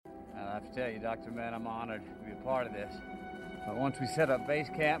to tell you, Dr. Mann, I'm honored to be a part of this. But once we set up base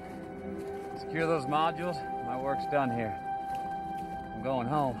camp, secure those modules, my work's done here. I'm going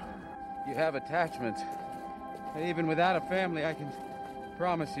home. You have attachments. And even without a family, I can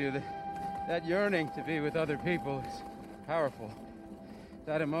promise you that yearning to be with other people is powerful.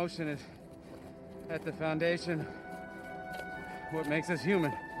 That emotion is at the foundation what makes us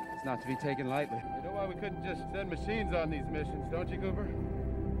human. It's not to be taken lightly. You know why we couldn't just send machines on these missions, don't you, Cooper?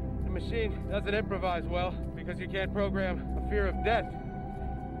 A machine doesn't improvise well because you can't program a fear of death.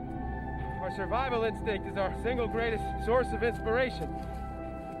 Our survival instinct is our single greatest source of inspiration.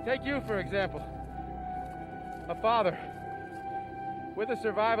 Take you, for example. A father with a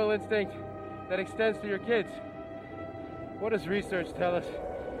survival instinct that extends to your kids. What does research tell us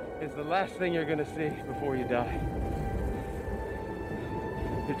is the last thing you're going to see before you die?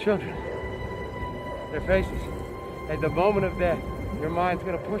 Your children, their faces. At the moment of death, your mind's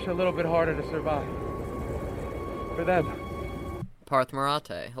going to push a little bit harder to survive. For them. Parth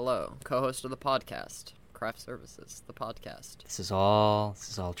Marathe, hello, co-host of the podcast, Craft Services, the podcast. This is all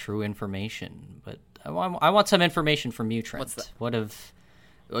true information, but I want some information from you, Trent. What's that? What if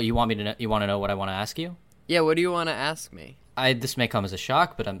you want me to know, you want to know what I want to ask you? Yeah, what do you want to ask me? This may come as a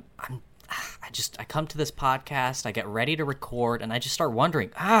shock, but I come to this podcast, I get ready to record, and I just start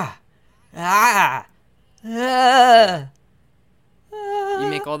wondering, You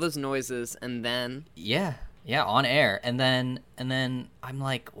make all those noises, and then yeah, on air, and then I'm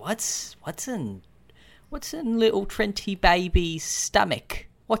like, what's in little Trenty baby's stomach?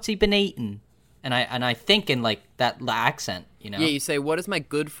 What's he been eating? And I think in like that accent, you know. Yeah, you say, what is my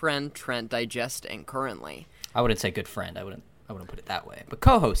good friend Trent digesting currently? I wouldn't say good friend. I wouldn't put it that way. But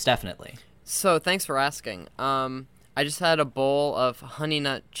co-host, definitely. So thanks for asking. I just had a bowl of Honey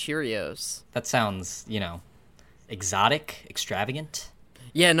Nut Cheerios. That sounds, exotic, extravagant.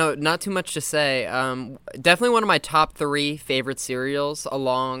 Yeah, no, not too much to say. Definitely one of my top 3 favorite cereals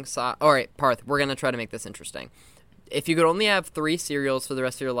alongside... All right, Parth, we're going to try to make this interesting. If you could only have 3 cereals for the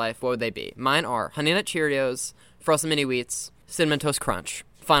rest of your life, what would they be? Mine are Honey Nut Cheerios, Frosted Mini Wheats, Cinnamon Toast Crunch.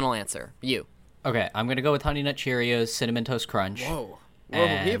 Final answer. You. Okay, I'm going to go with Honey Nut Cheerios, Cinnamon Toast Crunch. Whoa, we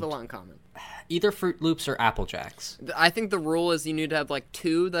have a lot in common. Either Fruit Loops or Apple Jacks. I think the rule is you need to have,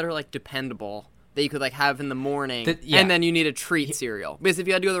 2 that are, dependable that you could, have in the morning, and then you need a treat cereal. Because if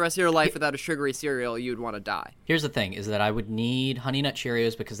you had to go the rest of your life without a sugary cereal, you'd want to die. Here's the thing, is that I would need Honey Nut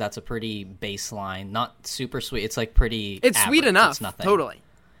Cheerios because that's a pretty baseline, not super sweet. It's, pretty It's average. sweet enough, It's nothing. totally.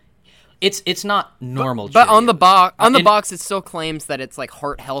 It's not normal But Cheerios. on the box, it still claims that it's,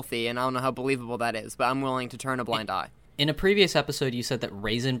 heart healthy, and I don't know how believable that is, but I'm willing to turn a blind eye. In a previous episode, you said that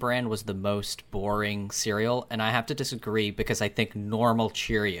Raisin Bran was the most boring cereal, and I have to disagree because I think normal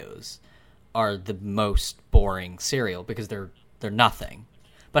Cheerios are the most boring cereal because they're nothing.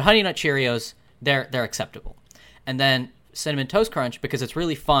 But Honey Nut Cheerios, they're acceptable. And then Cinnamon Toast Crunch because it's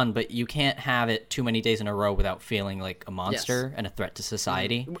really fun, but you can't have it too many days in a row without feeling like a monster and a threat to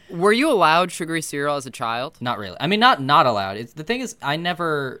society. Were you allowed sugary cereal as a child? Not really. I mean, not allowed. The thing is,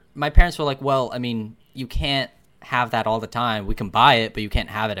 my parents were like, well, I mean, you can't have that all the time. We can buy it, but you can't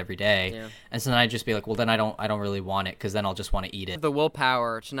have it every day. Yeah. And so then I'd just be like, well, then I don't really want it because then I'll just want to eat it. The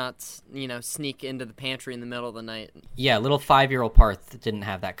willpower to not, sneak into the pantry in the middle of the night. Yeah, little 5-year-old Parth didn't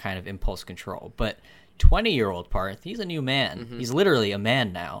have that kind of impulse control, but 20-year-old Parth, he's a new man. Mm-hmm. He's literally a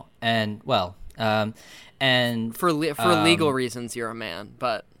man now. And and for legal reasons, you're a man,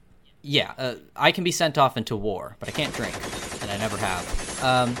 but yeah, I can be sent off into war, but I can't drink, and I never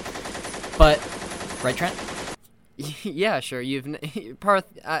have. But right, Trent? Yeah, sure. Parth,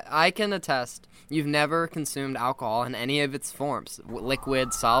 I can attest. You've never consumed alcohol in any of its forms,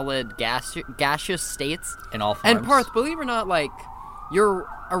 liquid, solid, gaseous states. In all forms. And Parth, believe it or not, you're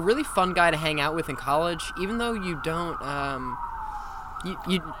a really fun guy to hang out with in college, even though you don't.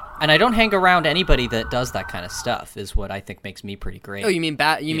 And I don't hang around anybody that does that kind of stuff. Is what I think makes me pretty great. Oh, you mean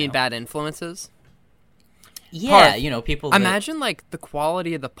bad? You mean bad influences? Yeah, Parth, people. Imagine the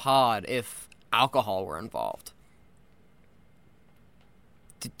quality of the pod if alcohol were involved.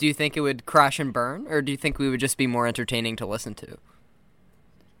 Do you think it would crash and burn, or do you think we would just be more entertaining to listen to?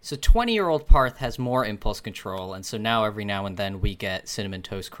 So 20-year-old Parth has more impulse control, and so now every now and then we get Cinnamon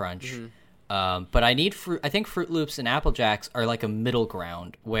Toast Crunch. Mm-hmm. But I think Fruit Loops and Apple Jacks are like a middle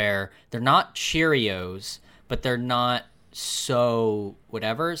ground where they're not Cheerios, but they're not so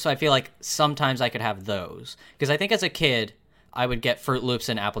whatever. So I feel like sometimes I could have those. Because I think as a kid, I would get Fruit Loops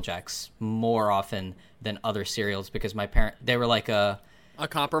and Apple Jacks more often than other cereals because they were like a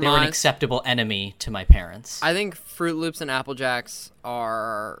compromise. They were an acceptable enemy to my parents. I think Fruit Loops and Apple Jacks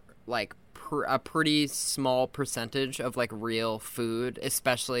are a pretty small percentage of like real food,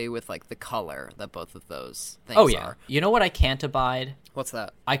 especially with like the color that both of those things are. You know what I can't abide? What's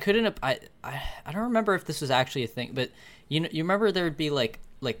that? I couldn't. I don't remember if this was actually a thing, but you remember there would be like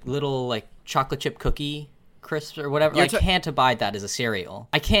little like chocolate chip cookie crisps or whatever. I can't abide that as a cereal.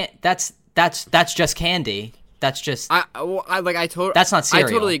 I can't. That's just candy. That's just. That's not cereal.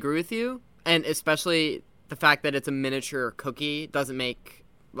 I totally agree with you, and especially the fact that it's a miniature cookie doesn't make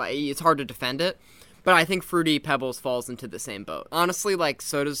it's hard to defend it. But I think Fruity Pebbles falls into the same boat. Honestly, like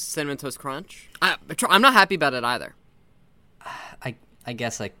so does Cinnamon Toast Crunch. I'm not happy about it either. I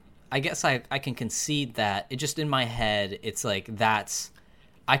guess I can concede that. It just in my head, it's like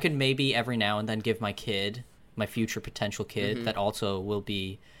I could maybe every now and then give my future potential kid that also will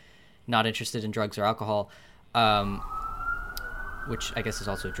be not interested in drugs or alcohol, which I guess is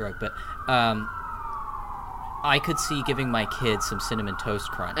also a drug, but I could see giving my kid some Cinnamon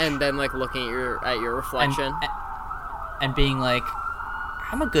Toast Crunch. And then like looking at your reflection. And being like,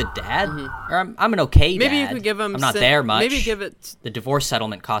 I'm a good dad, or I'm an okay dad. Maybe you could give him. I'm not there much. Maybe give it. The divorce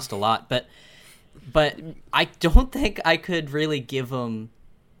settlement cost a lot, but I don't think I could really give him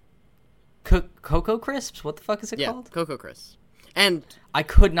Cocoa Crisps. What the fuck is it called? Yeah, Cocoa Crisps. And I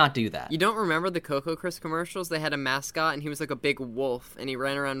could not do that. You don't remember the Cocoa Crisp commercials? They had a mascot, and he was like a big wolf, and he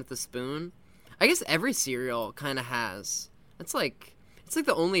ran around with a spoon. I guess every cereal kind of has. It's like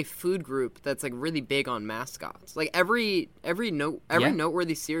the only food group that's like really big on mascots. Like every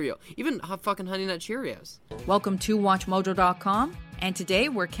noteworthy cereal, even fucking Honey Nut Cheerios. Welcome to WatchMojo.com, and today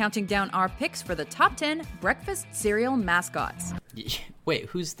we're counting down our picks for the top 10 breakfast cereal mascots. Wait,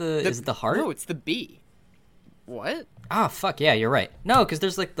 is it the heart? No, it's the bee. What? Ah, fuck yeah, you're right. No, because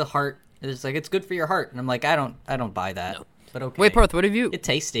there's like the heart. It's like it's good for your heart, and I'm like I don't buy that. No. But okay. Wait, Parth, what have you? It's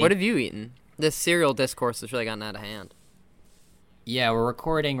tasty. What have you eaten? This cereal discourse has really gotten out of hand. Yeah, we're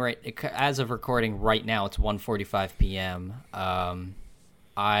recording as of recording right now. It's 1:45 p.m.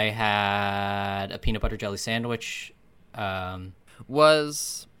 I had a peanut butter jelly sandwich.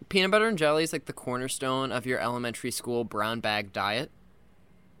 Was peanut butter and jellies like the cornerstone of your elementary school brown bag diet?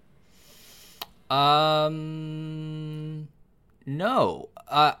 No.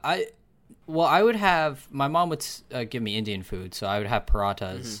 I would have. My mom would give me Indian food, so I would have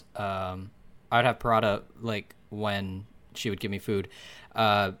parathas. I would have paratha like when she would give me food.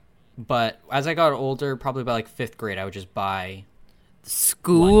 But as I got older, probably by like 5th grade, I would just buy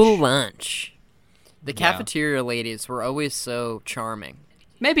school lunch. The cafeteria ladies were always so charming.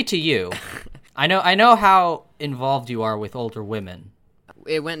 Maybe to you. I know how involved you are with older women.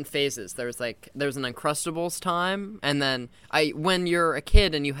 It went in phases. There was an Uncrustables time, and then when you're a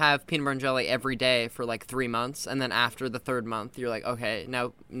kid and you have peanut butter and jelly every day for like 3 months, and then after the 3rd month, you're like, okay,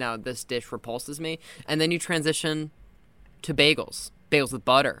 now this dish repulses me, and then you transition to bagels with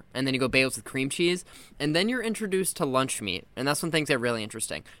butter, and then you go bagels with cream cheese, and then you're introduced to lunch meat, and that's when things get really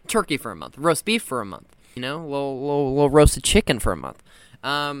interesting. Turkey for a month, roast beef for a month, little roasted chicken for a month.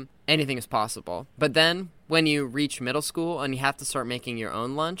 Anything is possible. But then when you reach middle school and you have to start making your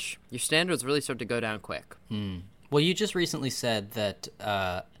own lunch, your standards really start to go down quick. Well, you just recently said that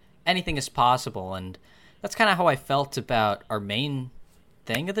anything is possible, and that's kind of how I felt about our main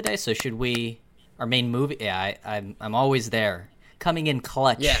thing of the day. So our main movie? Yeah, I'm always there, coming in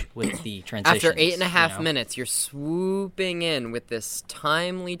clutch with the transitions. After 8.5 minutes, you're swooping in with this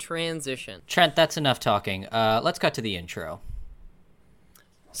timely transition. Trent, that's enough talking. Let's cut to the intro.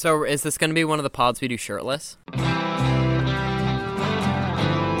 So is this going to be one of the pods we do shirtless?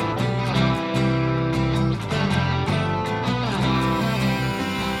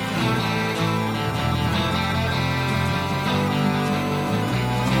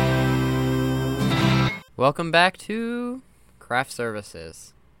 Welcome back to Craft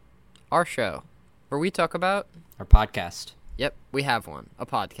Services, our show, where we talk about... Our podcast. Yep, we have one, a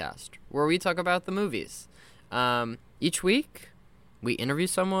podcast, where we talk about the movies. Each week... we interview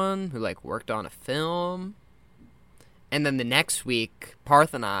someone who, worked on a film. And then the next week,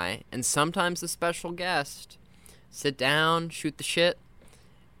 Parth and I, and sometimes a special guest, sit down, shoot the shit,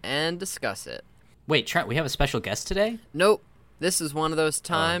 and discuss it. Wait, Trent, we have a special guest today? Nope. This is one of those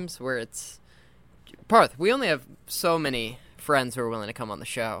times where it's... Parth, we only have so many friends who are willing to come on the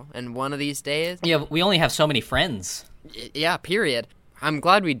show. And one of these days... Yeah, we only have so many friends. Yeah, period. I'm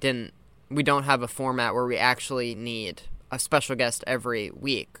glad we don't have a format where we actually need... a special guest every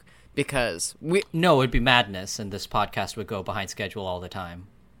week, because No, it would be madness, and this podcast would go behind schedule all the time.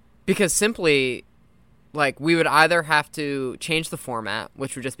 Because simply, we would either have to change the format,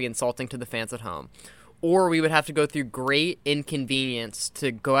 which would just be insulting to the fans at home, or we would have to go through great inconvenience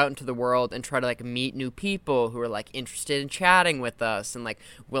to go out into the world and try to like meet new people who are like interested in chatting with us and like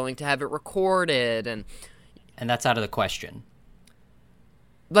willing to have it recorded and that's out of the question.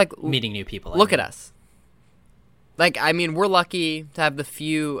 Like Meeting new people. Look at us. Like, I mean, we're lucky to have the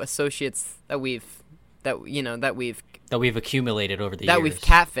few associates that we've accumulated over the years. That we've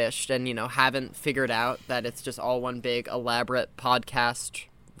catfished and, haven't figured out that it's just all one big elaborate podcast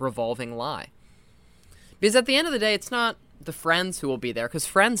revolving lie. Because at the end of the day, it's not the friends who will be there, because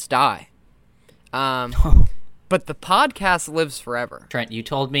friends die. But the podcast lives forever. Trent, you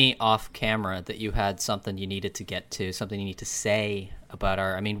told me off camera that you had something you needed to get to, something you need to say about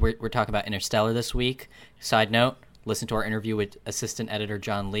we're talking about Interstellar this week. Side note, listen to our interview with assistant editor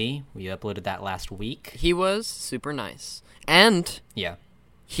John Lee. We uploaded that last week. He was super nice. And yeah,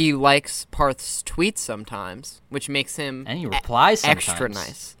 he likes Parth's tweets sometimes, which makes him and he replies sometimes. Extra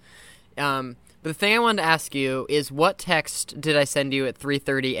nice. But the thing I wanted to ask you is, what text did I send you at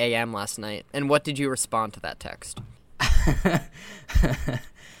 3:30 a.m. last night, and what did you respond to that text?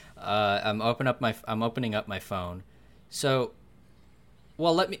 I'm opening up my phone. So,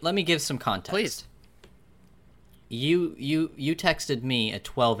 well, let me give some context. Please. You texted me at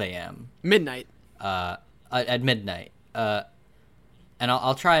 12 a.m. Midnight. At midnight. And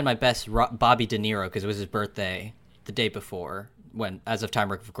I'll try my best. Bobby De Niro, because it was his birthday the day before. As of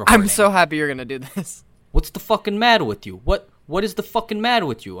time recording. I'm so happy you're gonna do this. What's the fucking matter with you? What is the fucking matter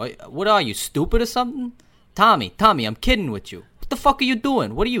with you? What are you, stupid or something? Tommy, I'm kidding with you. What the fuck are you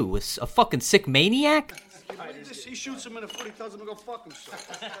doing? What are you, a fucking sick maniac? He shoots him in the foot, he tells him to go fuck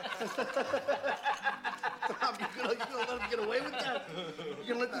himself. You gonna let him get away with that?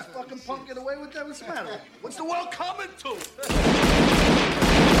 You gonna let this fucking punk get away with that? What's the matter? What's the world coming to?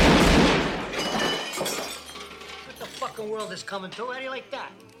 What the fucking world is coming to? How do you like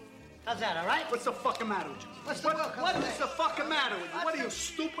that? How's that, all right? What's the fucking matter with you? What is the fucking matter with you? What are you,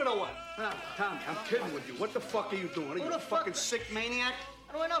 stupid or what? No, Tommy, I'm kidding with you. What the fuck are you doing? Are you a fucking sick maniac?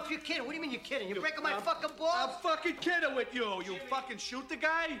 How do I know if you're kidding? What do you mean you're kidding? You're breaking my fucking balls? I'm fucking kidding with you. You fucking shoot the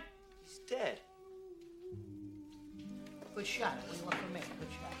guy? He's dead. Good shot. What do you want from me? Good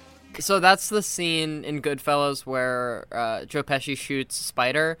shot. So that's the scene in Goodfellas where Joe Pesci shoots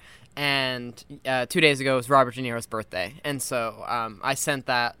Spider, and 2 days ago was Robert De Niro's birthday, and so I sent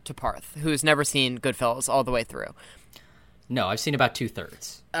that to Parth, who's never seen Goodfellas all the way through. No, I've seen about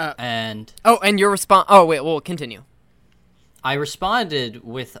 2/3. And your response? Oh wait, we'll continue. I responded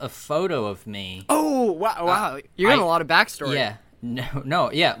with a photo of me. Oh wow! You're getting a lot of backstory.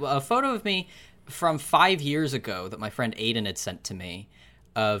 Yeah, a photo of me from 5 years ago that my friend Aiden had sent to me,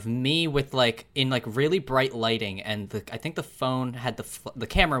 of me with in really bright lighting, and I think the phone had the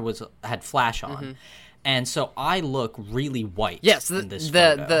camera had flash on, and so I look really white. Yes, in this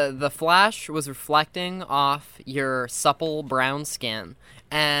photo. the flash was reflecting off your supple brown skin,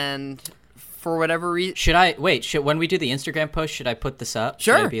 and for whatever reason, when we do the Instagram post, should I put this up?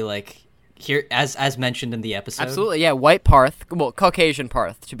 Sure. Should I be like, here as mentioned in the episode? Absolutely, yeah. White Parth, well, Caucasian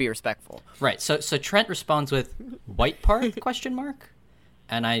Parth, to be respectful. Right. So Trent responds with white Parth ?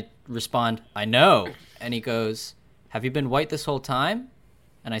 And I respond, I know. And he goes, have you been white this whole time?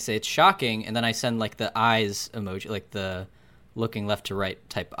 And I say, it's shocking. And then I send the eyes emoji, the looking left to right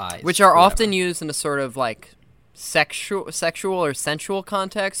type eyes, which are often used in a sort of sexual or sensual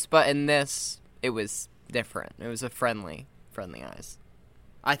context, but in this it was different. It was a friendly eyes,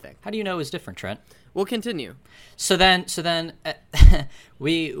 I think. How do you know it was different, Trent? We'll continue. So then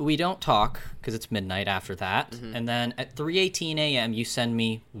we don't talk because it's midnight after that, and then at 3:18 a.m. you send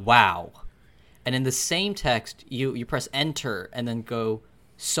me wow, and in the same text you press enter and then go,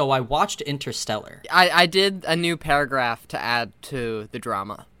 so I watched Interstellar. I did a new paragraph to add to the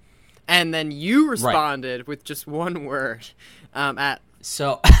drama. And then you responded with just one word at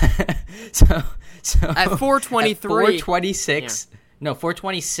so at 4:23. At 4:26. Yeah. No,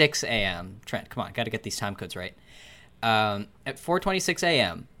 4:26 a.m. Trent, come on, got to get these time codes right. At 4:26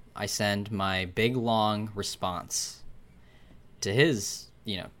 a.m., I send my big long response to his,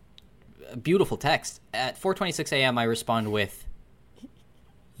 beautiful text. At 4:26 a.m., I respond with,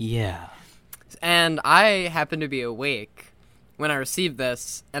 yeah. And I happened to be awake when I received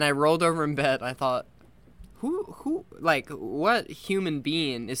this, and I rolled over in bed. I thought, what human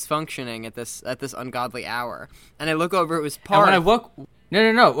being is functioning at this ungodly hour? And I look over, it was Parth. And when I woke,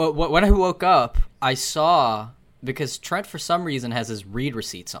 when I woke up, I saw, because Trent for some reason has his read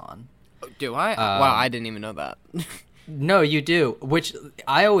receipts on. Do I? Wow, I didn't even know that. No, you do. Which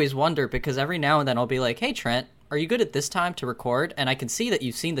I always wonder, because every now and then I'll be like, hey Trent, are you good at this time to record? And I can see that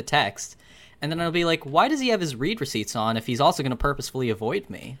you've seen the text. And then I'll be like, why does he have his read receipts on if he's also going to purposefully avoid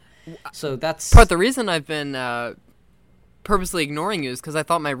me? So that's But the reason I've been purposely ignoring you is because I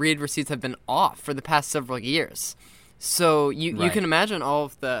thought my read receipts have been off for the past several years. So you Right. can imagine all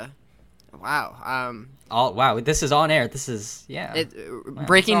of the wow. wow, this is on air. This is Breaking it's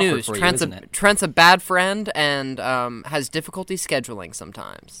awkward news: for you, Trent's isn't it? Trent's a bad friend and has difficulty scheduling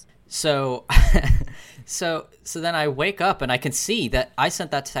sometimes. So, so then I wake up and I can see that I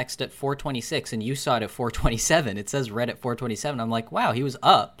sent that text at 4:26 and you saw it at 4:27. It says read at 4:27. I'm like, wow, he was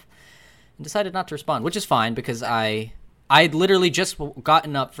up, and decided not to respond, which is fine because I'd literally just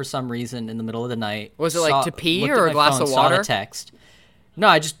gotten up for some reason in the middle of the night. Was it like to pee looked or at a my glass phone, of saw water? the text. No,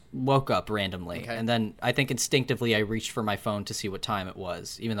 I just woke up randomly, Okay. and then I think instinctively I reached for my phone to see what time it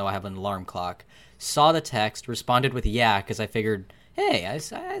was, even though I have an alarm clock. Saw the text, responded with yeah, because I figured, hey,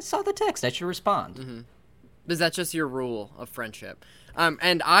 I saw the text, I should respond. Mm-hmm. Is that just your rule of friendship?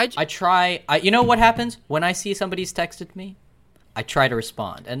 And I You know what happens when I see somebody's texted me? I try to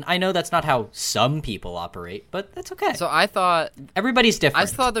respond, and I know that's not how some people operate, but that's okay. So I thought Everybody's different. I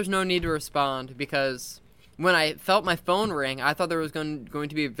thought there's no need to respond because when I felt my phone ring, I thought there was going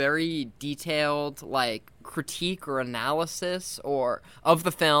to be a very detailed like critique or analysis or of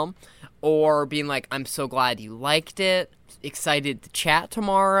the film, or being like, "I'm so glad you liked it, excited to chat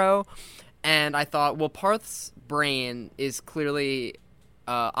tomorrow," and I thought, well, Parth's brain is clearly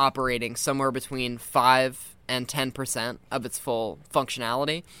operating somewhere between 5 and 10% of its full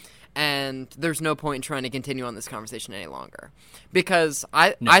functionality. And there's no point in trying to continue on this conversation any longer. Because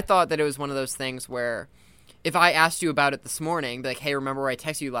I thought that it was one of those things where if I asked you about it this morning, be like, hey, remember where I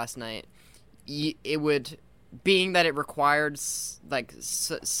texted you last night? It would, being that it required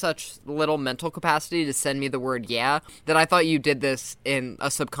such little mental capacity to send me the word yeah, that I thought you did this in a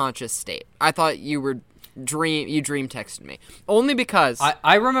subconscious state. I thought you dream texted me. Only because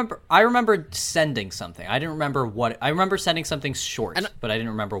I remember sending something. I didn't remember what. I remember sending something short, but I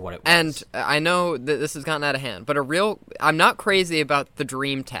didn't remember what it was. And I know that this has gotten out of hand, but I'm not crazy about the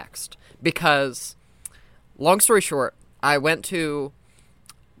dream text because, long story short, I went to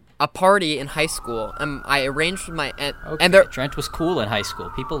a party in high school and I arranged my and there Trent was cool in high school.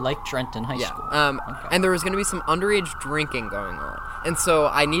 People liked Trent in high school. Okay. And there was going to be some underage drinking going on, and so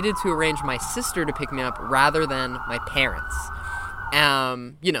I needed to arrange my sister to pick me up rather than my parents,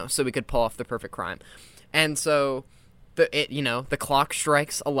 so we could pull off the perfect crime. And so the clock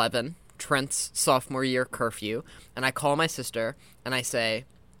strikes 11, Trent's sophomore year curfew, and I call my sister and I say,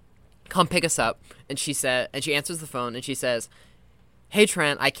 "Come pick us up," and she answers the phone and she says, "Hey,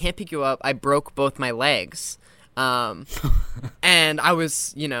 Trent, I can't pick you up. I broke both my legs." And I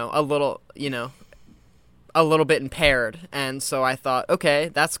was, a little bit impaired. And so I thought, okay,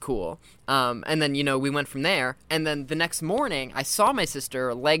 that's cool. And then, we went from there. And then the next morning, I saw my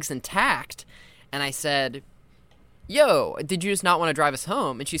sister, legs intact. And I said, "Yo, did you just not want to drive us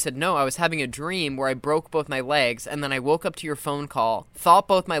home?" And she said, "No, I was having a dream where I broke both my legs. And then I woke up to your phone call, thought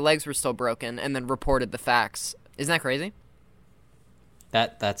both my legs were still broken, and then reported the facts." Isn't that crazy?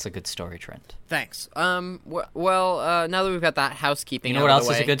 That's a good story, Trent. Thanks. Now that we've got that housekeeping, You know what else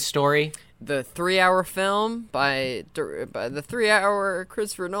is a good story? The 3-hour film by the 3-hour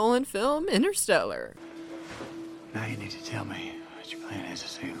Christopher Nolan film Interstellar. Now you need to tell me what your plan is to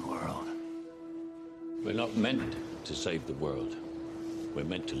save the world. We're not meant to save the world. We're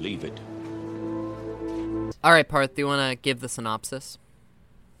meant to leave it. All right, Parth, do you want to give the synopsis?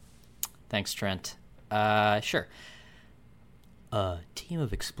 Thanks, Trent. Sure. A team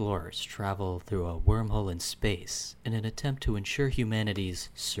of explorers travel through a wormhole in space in an attempt to ensure humanity's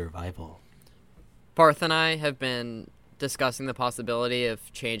survival. Parth and I have been discussing the possibility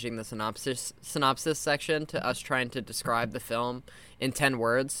of changing the synopsis section to us trying to describe the film in 10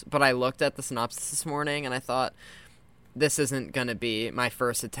 words, but I looked at the synopsis this morning and I thought, this isn't going to be my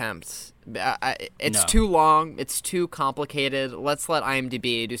first attempt. It's too long, it's too complicated. Let's let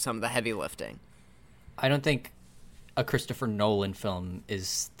IMDb do some of the heavy lifting. I don't think a Christopher Nolan film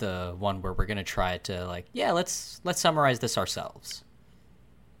is the one where we're going to try to let's summarize this ourselves.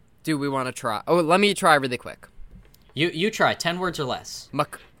 Do we want to try? Oh, let me try really quick. You try 10 words or less. Were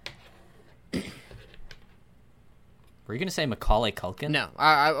you going to say Macaulay Culkin? No.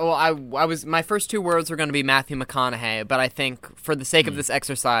 I was. My first 2 words were going to be Matthew McConaughey, but I think for the sake of this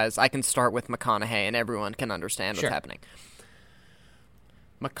exercise, I can start with McConaughey and everyone can understand what's happening.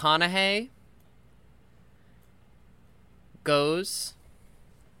 McConaughey goes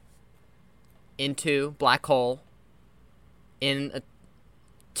into black hole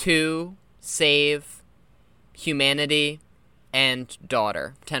to save humanity and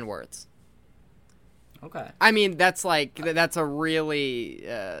daughter. 10 words. Okay. I mean, that's a really,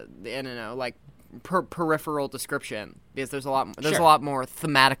 I don't know, peripheral description because there's a lot Sure. a lot more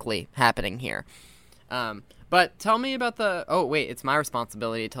thematically happening here. But tell me about the. Oh wait, it's my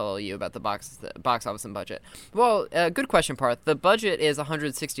responsibility to tell you about the box office and budget. Well, good question, Parth. The budget is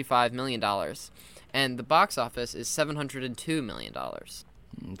 $165 million, and the box office is $702 million.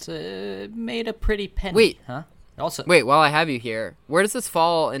 It's made a pretty penny. Wait. Huh? Also, Wait, while I have you here, where does this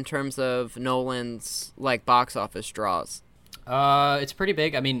fall in terms of Nolan's like box office draws? it's pretty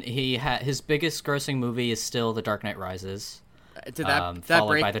big. I mean, his biggest grossing movie is still The Dark Knight Rises. Did that followed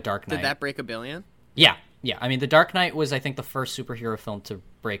break? by The Dark Knight. Did that break $1 billion? Yeah. I mean, The Dark Knight was, I think, the first superhero film to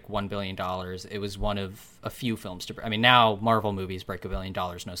break $1 billion. It was one of a few films to. I mean, now Marvel movies break $1 billion,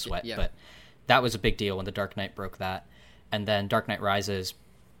 no sweat. Yeah. But that was a big deal when The Dark Knight broke that, and then Dark Knight Rises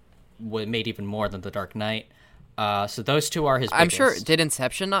made even more than The Dark Knight. So those two are his biggest. I'm sure. Did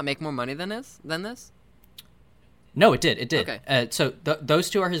Inception not make more money than this? No, it did. It did. Okay. So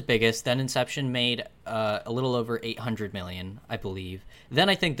those two are his biggest. Then Inception made a little over $800 million, I believe. Then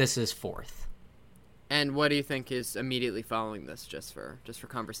I think this is fourth. And what do you think is immediately following this, just for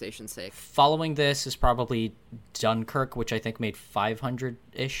conversation's sake? Following this is probably Dunkirk, which I think made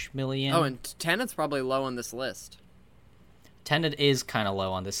 500-ish million. Oh, and Tenet's probably low on this list. Tenet is kind of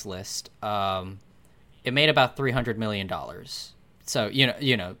low on this list. It made about $300 million. So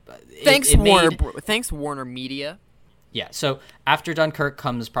Thanks, it Warner. made- Thanks, Warner Media. Yeah. So after Dunkirk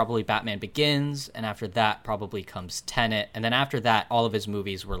comes probably Batman Begins, and after that probably comes Tenet, and then after that, all of his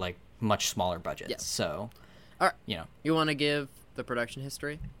movies were like much smaller budgets. Yes. So, All right. you know, You want to give the production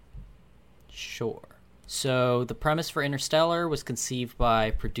history? sure. So the premise for Interstellar was conceived by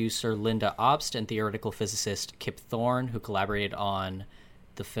producer Linda Obst and theoretical physicist Kip Thorne, who collaborated on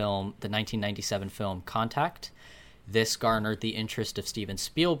the 1997 film Contact. This garnered the interest of Steven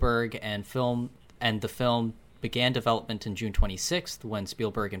Spielberg, and the film began development in June 26th when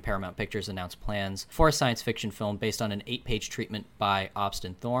Spielberg and Paramount Pictures announced plans for a science fiction film based on an 8-page treatment by Obst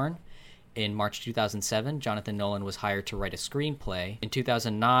and Thorne. In March 2007, Jonathan Nolan was hired to write a screenplay. In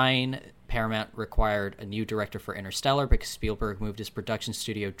 2009, Paramount required a new director for Interstellar because Spielberg moved his production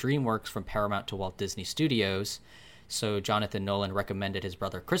studio DreamWorks from Paramount to Walt Disney Studios. So Jonathan Nolan recommended his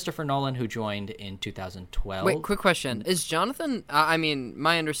brother Christopher Nolan, who joined in 2012. Wait, quick question. Is Jonathan... I mean,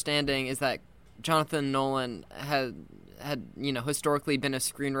 my understanding is that Jonathan Nolan had historically been a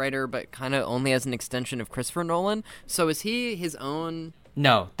screenwriter, but kind of only as an extension of Christopher Nolan. So is he his own...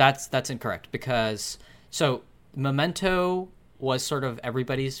 No, that's incorrect, because so Memento was sort of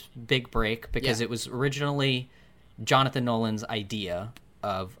everybody's big break because it was originally Jonathan Nolan's idea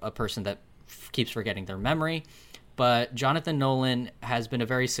of a person that keeps forgetting their memory. But Jonathan Nolan has been a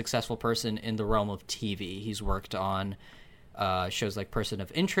very successful person in the realm of TV. He's worked on shows like Person of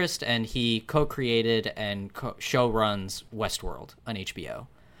Interest, and he co-created and show runs Westworld on HBO.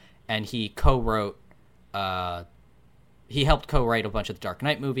 And he co-wrote... he helped co-write a bunch of the Dark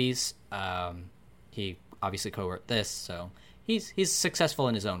Knight movies. He obviously co-wrote this, so he's successful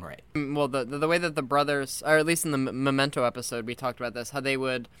in his own right. Well, the way that the brothers, or at least in the Memento episode, we talked about this, how they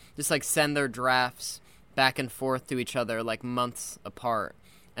would just like send their drafts back and forth to each other like months apart.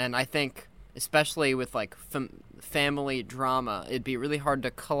 And I think, especially with like family drama, it'd be really hard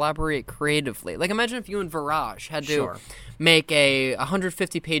to collaborate creatively. Like, imagine if you and Viraj had to make a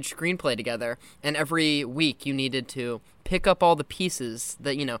 150-page screenplay together, and every week you needed to pick up all the pieces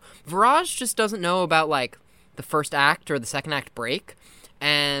that, Viraj just doesn't know about like the first act or the second act break,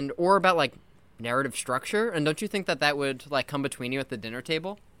 or about like narrative structure. And don't you think that would like come between you at the dinner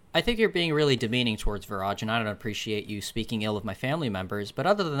table? I think you're being really demeaning towards Viraj, and I don't appreciate you speaking ill of my family members. But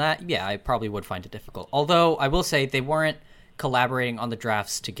other than that, yeah, I probably would find it difficult. Although, I will say, they weren't collaborating on the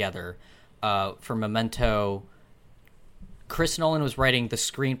drafts together. For Memento, Chris Nolan was writing the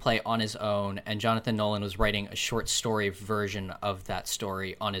screenplay on his own, and Jonathan Nolan was writing a short story version of that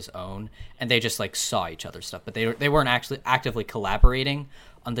story on his own. And they just, like, saw each other's stuff. But they weren't actually actively collaborating.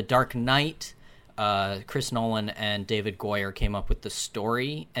 On The Dark Knight... Chris Nolan and David Goyer came up with the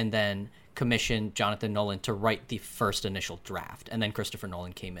story and then commissioned Jonathan Nolan to write the first initial draft, and then Christopher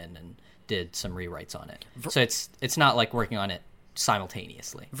Nolan came in and did some rewrites on it. So it's not like working on it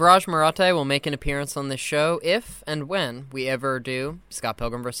simultaneously. Viraj Marathe will make an appearance on this show if and when we ever do Scott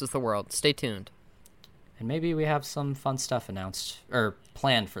Pilgrim vs. the World. Stay tuned. And maybe we have some fun stuff announced or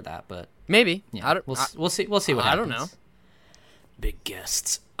planned for that, but maybe. Yeah, we'll see what happens. I don't know. Big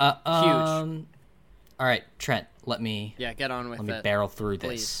guests. Huge. All right, Trent, let me get on with it. Let me barrel through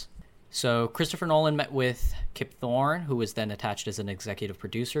Please. this. So Christopher Nolan met with Kip Thorne, who was then attached as an executive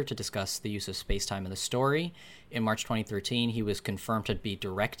producer, to discuss the use of space-time in the story. In March 2013, he was confirmed to be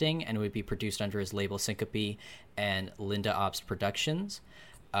directing, and it would be produced under his label Syncope and Linda Obst Productions.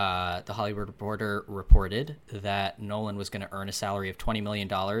 The Hollywood Reporter reported that Nolan was going to earn a salary of $20 million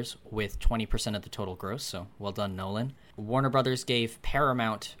with 20% of the total gross, so well done, Nolan. Warner Brothers gave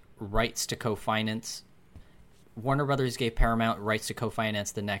Paramount rights to co-finance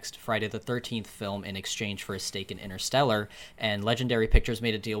the next Friday the 13th film in exchange for a stake in Interstellar, and Legendary Pictures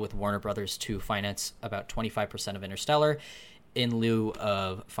made a deal with Warner Brothers to finance about 25% of Interstellar in lieu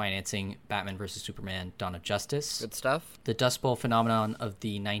of financing Batman vs. Superman: Dawn of Justice. Good stuff. The Dust Bowl phenomenon of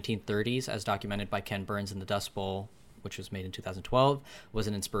the 1930s, as documented by Ken Burns in The Dust Bowl, which was made in 2012, was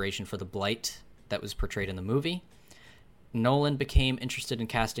an inspiration for the blight that was portrayed in the movie. Nolan became interested in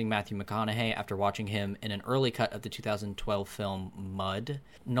casting Matthew McConaughey after watching him in an early cut of the 2012 film Mud.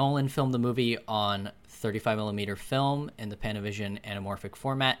 Nolan filmed the movie on 35mm film in the Panavision anamorphic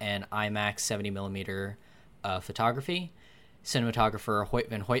format and IMAX 70mm photography. Cinematographer Hoyt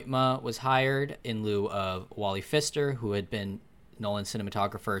van Hoytma was hired in lieu of Wally Pfister, who had been Nolan's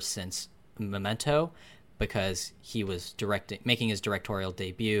cinematographer since Memento, because he was making his directorial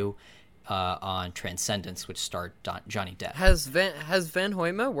debut on Transcendence, which starred Johnny Depp. Has Van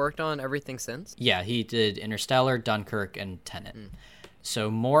Hoytma worked on everything since? Yeah, he did Interstellar, Dunkirk, and Tenet.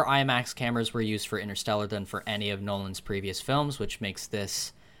 So more IMAX cameras were used for Interstellar than for any of Nolan's previous films, which makes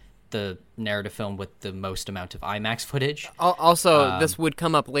this the narrative film with the most amount of IMAX footage. Also, this would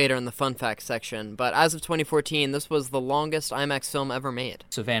come up later in the fun facts section, but as of 2014, this was the longest IMAX film ever made.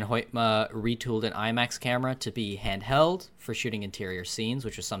 So Van Hoytma retooled an IMAX camera to be handheld for shooting interior scenes,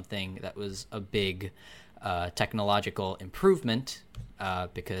 which was something that was a big technological improvement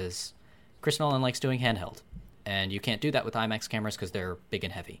because Chris Nolan likes doing handheld. And you can't do that with IMAX cameras because they're big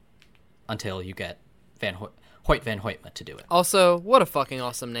and heavy until you get Hoyt van Hoytma to do it. Also, what a fucking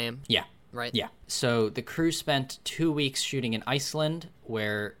awesome name. Yeah. Right? Yeah. So the crew spent 2 weeks shooting in Iceland,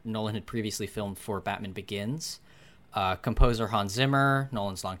 where Nolan had previously filmed for Batman Begins. Composer Hans Zimmer,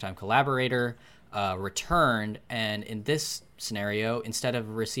 Nolan's longtime collaborator, returned, and in this scenario, instead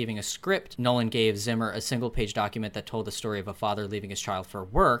of receiving a script, Nolan gave Zimmer a single-page document that told the story of a father leaving his child for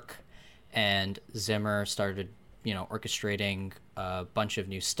work, and Zimmer started orchestrating a bunch of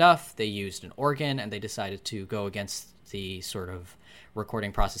new stuff. They used an organ, and they decided to go against the sort of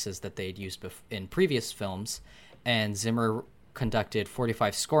recording processes that they'd used in previous films. And Zimmer conducted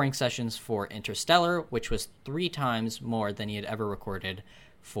 45 scoring sessions for Interstellar, which was 3 times more than he had ever recorded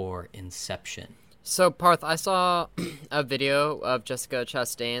for Inception. So, Parth, I saw a video of Jessica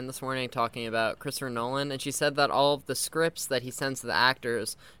Chastain this morning talking about Christopher Nolan, and she said that all of the scripts that he sends to the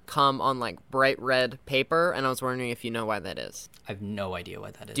actors come on, bright red paper, and I was wondering if you know why that is. I have no idea why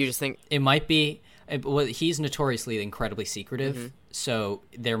that is. Do you just think... It might be... Well, he's notoriously incredibly secretive, so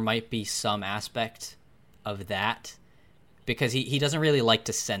there might be some aspect of that, because he doesn't really like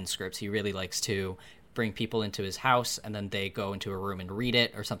to send scripts. He really likes to bring people into his house, and then they go into a room and read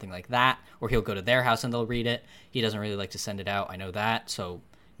it, or something like that, or he'll go to their house and they'll read it. He doesn't really like to send it out. I know that, so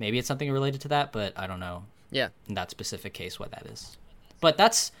maybe it's something related to that, but I don't know. Yeah. In that specific case, what that is. But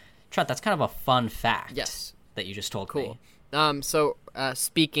that's kind of a fun fact. Yes. That you just told me. Cool. So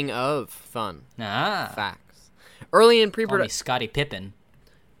speaking of fun facts, early in pre-production, Scottie Pippen,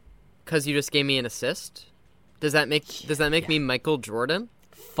 because you just gave me an assist. Does that make me Michael Jordan?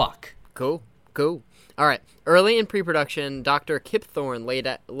 Fuck. Cool. All right. Early in pre-production, Dr. Kip Thorne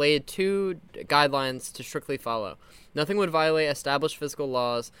laid 2 guidelines to strictly follow. Nothing would violate established physical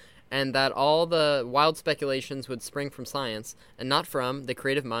laws, and that all the wild speculations would spring from science, and not from the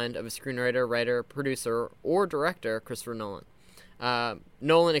creative mind of a screenwriter, writer, producer, or director, Christopher Nolan.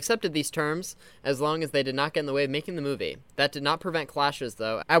 Nolan accepted these terms as long as they did not get in the way of making the movie. That did not prevent clashes,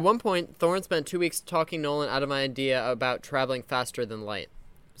 though. At one point, Thorne spent 2 weeks talking Nolan out of an idea about traveling faster than light.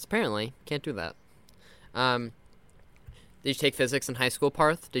 Because apparently, can't do that. Did you take physics in high school,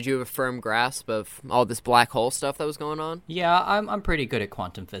 Parth? Did you have a firm grasp of all this black hole stuff that was going on? Yeah, I'm pretty good at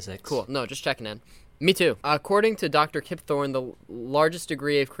quantum physics. Cool. No, just checking in. Me too. According to Dr. Kip Thorne, the largest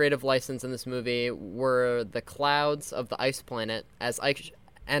degree of creative license in this movie were the clouds of the ice planet. As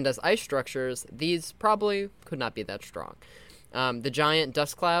ice structures, these probably could not be that strong. The giant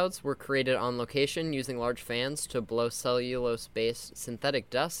dust clouds were created on location using large fans to blow cellulose-based synthetic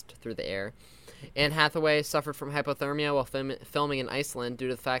dust through the air. Anne Hathaway suffered from hypothermia while filming in Iceland due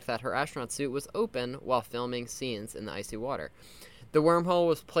to the fact that her astronaut suit was open while filming scenes in the icy water. The wormhole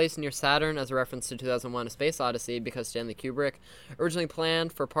was placed near Saturn as a reference to 2001: A Space Odyssey because Stanley Kubrick originally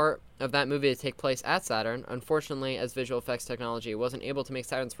planned for part of that movie to take place at Saturn. Unfortunately, as visual effects technology wasn't able to make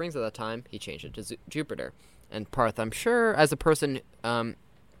Saturn springs at that time, he changed it to Jupiter. And Parth, I'm sure as a person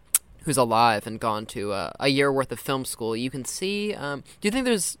who's alive and gone to a year worth of film school, you can see... do you think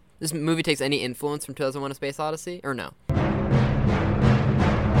this movie takes any influence from 2001: A Space Odyssey, or no?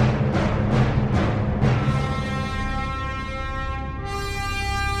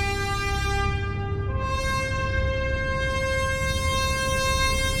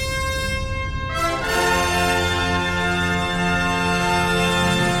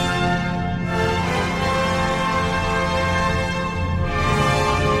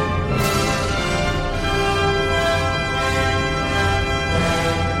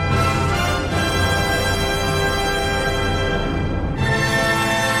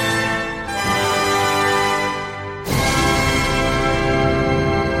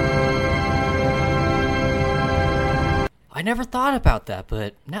 I never thought about that,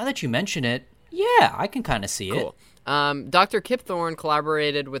 but now that you mention it, yeah, I can kind of see it. Dr. Kip Thorne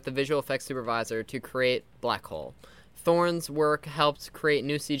collaborated with the visual effects supervisor to create Black Hole. Thorne's work helped create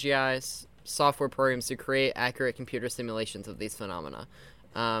new CGI software programs to create accurate computer simulations of these phenomena.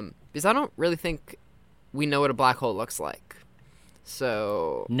 Because I don't really think we know what a black hole looks like.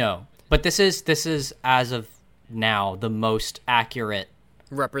 So no, but this is as of now the most accurate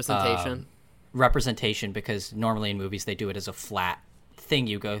representation. Because normally in movies they do it as a flat thing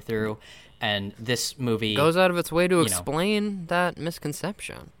you go through, and this movie goes out of its way to explain that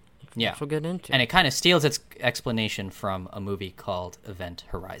misconception. Yeah, which we'll get into. And it kind of steals its explanation from a movie called Event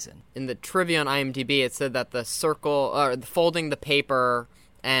Horizon. In the trivia on IMDb, it said that the circle, or folding the paper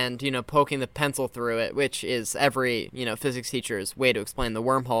and, poking the pencil through it, which is every, physics teacher's way to explain the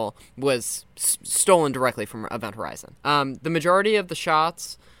wormhole, was stolen directly from Event Horizon. The majority of the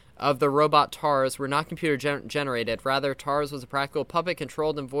shots of the robot TARS were not computer generated. Rather, TARS was a practical puppet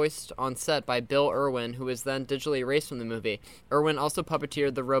controlled and voiced on set by Bill Irwin, who was then digitally erased from the movie. Irwin also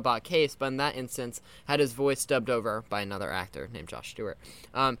puppeteered the robot Case, but in that instance had his voice dubbed over by another actor named Josh Stewart.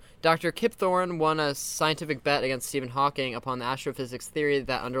 Dr. Kip Thorne won a scientific bet against Stephen Hawking upon the astrophysics theory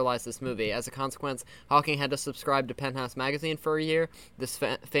that underlies this movie. As a consequence, Hawking had to subscribe to Penthouse magazine for a year. This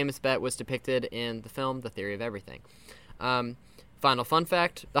famous bet was depicted in the film The Theory of Everything. Final fun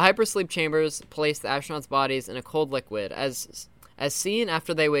fact, the hypersleep chambers place the astronauts' bodies in a cold liquid. As seen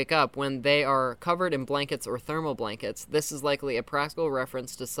after they wake up, when they are covered in blankets or thermal blankets, this is likely a practical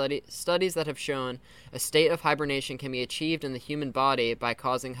reference to studies that have shown a state of hibernation can be achieved in the human body by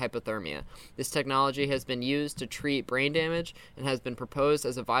causing hypothermia. This technology has been used to treat brain damage and has been proposed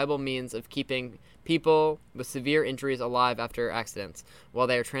as a viable means of keeping people with severe injuries alive after accidents, while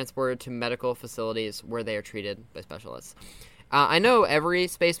they are transported to medical facilities where they are treated by specialists. I know every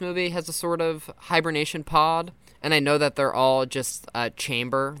space movie has a sort of hibernation pod, and I know that they're all just a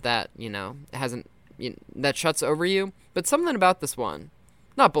chamber that, that shuts over you. But something about this one,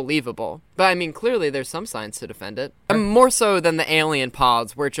 not believable. But I mean, clearly there's some science to defend it. More so than the alien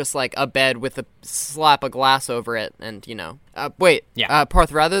pods, where it's just like a bed with a slap of glass over it, and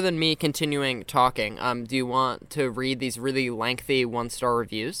Parth, rather than me continuing talking, do you want to read these really lengthy 1-star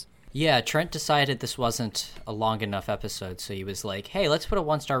reviews? Yeah, Trent decided this wasn't a long enough episode, so he was like, hey, let's put a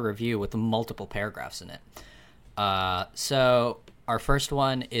 1-star review with multiple paragraphs in it. So our first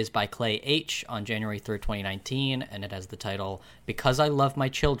one is by Clay H. on January 3rd, 2019, and it has the title, Because I Love My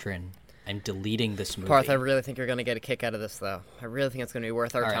Children, I'm Deleting This Movie. Parth, I really think you're going to get a kick out of this, though. I really think it's going to be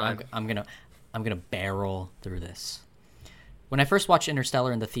worth our time. I'm gonna barrel through this. When I first watched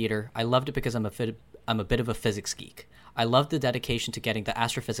Interstellar in the theater, I loved it because I'm a bit of a physics geek. I loved the dedication to getting the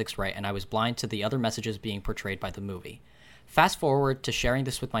astrophysics right, and I was blind to the other messages being portrayed by the movie. Fast forward to sharing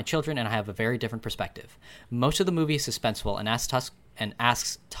this with my children, and I have a very different perspective. Most of the movie is suspenseful and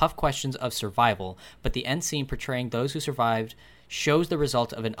asks tough questions of survival, but the end scene portraying those who survived shows the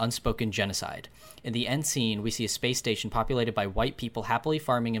result of an unspoken genocide. In the end scene, we see a space station populated by white people happily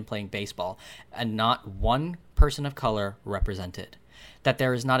farming and playing baseball, and not one person of color represented. That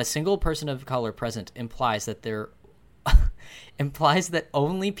there is not a single person of color present implies that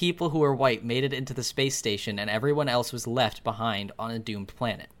only people who are white made it into the space station and everyone else was left behind on a doomed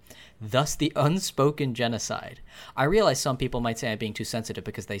planet. Thus the unspoken genocide. I realize some people might say I'm being too sensitive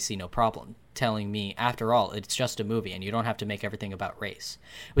because they see no problem, telling me, after all, it's just a movie and you don't have to make everything about race.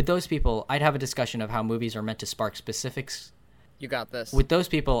 With those people, I'd have a discussion of how movies are meant to spark specifics. You got this. With those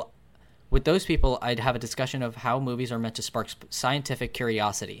people, I'd have a discussion of how movies are meant to spark scientific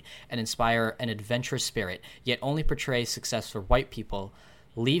curiosity and inspire an adventurous spirit, yet only portray success for white people,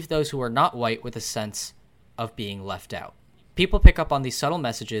 leave those who are not white with a sense of being left out. People pick up on these subtle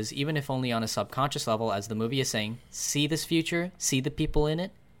messages, even if only on a subconscious level, as the movie is saying, see this future, see the people in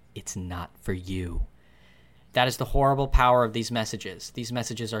it, it's not for you. That is the horrible power of these messages. These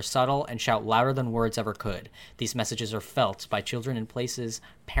messages are subtle and shout louder than words ever could. These messages are felt by children in places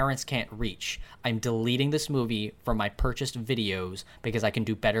parents can't reach. I'm deleting this movie from my purchased videos because I can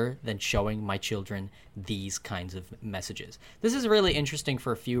do better than showing my children these kinds of messages. This is really interesting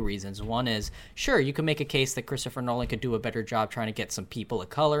for a few reasons. One is, sure, you can make a case that Christopher Nolan could do a better job trying to get some people of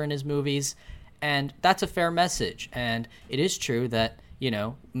color in his movies, and that's a fair message. And it is true that,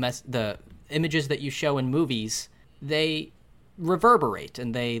 the images that you show in movies, they reverberate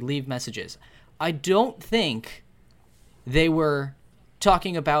and they leave messages. I don't think they were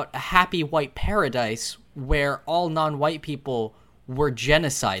talking about a happy white paradise where all non-white people were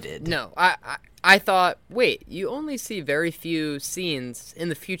genocided. No, I thought, wait, you only see very few scenes in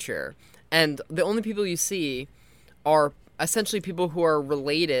the future, and the only people you see are essentially people who are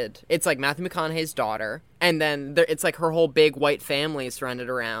related. It's like Matthew McConaughey's daughter, and then it's like her whole big white family is surrounded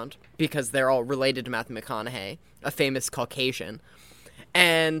around because they're all related to Matthew McConaughey, a famous Caucasian.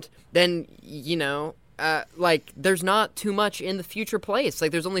 And then, like, there's not too much in the future place.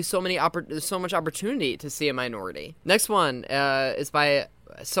 Like, there's only so much opportunity to see a minority. Next one is by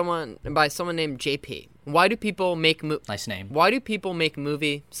someone named JP. Why do people make nice name? Why do people make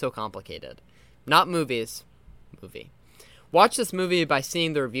movie so complicated? Not movies, movie. Watch this movie by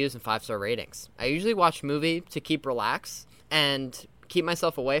seeing the reviews and 5-star ratings. I usually watch movie to keep relaxed and keep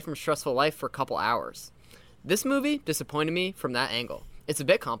myself away from stressful life for a couple hours. This movie disappointed me from that angle. It's a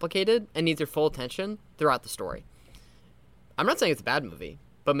bit complicated and needs your full attention throughout the story. I'm not saying it's a bad movie,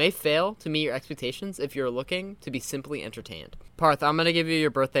 but may fail to meet your expectations if you're looking to be simply entertained. Parth, I'm going to give you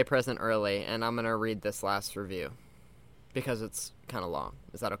your birthday present early, and I'm going to read this last review because it's kind of long.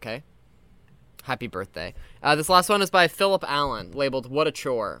 Is that okay? Happy birthday. This last one is by Philip Allen, labeled What a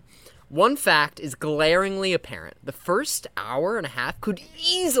Chore. One fact is glaringly apparent. The first hour and a half could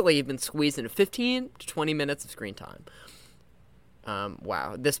easily have been squeezed into 15 to 20 minutes of screen time.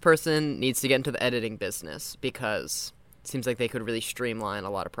 Wow. This person needs to get into the editing business because it seems like they could really streamline a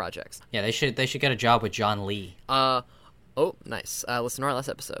lot of projects. Yeah, they should get a job with John Lee. Oh, nice. Listen to our last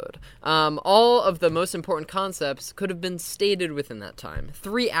episode. All of the most important concepts could have been stated within that time.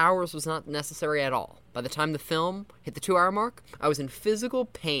 3 hours was not necessary at all. By the time the film hit the 2-hour mark, I was in physical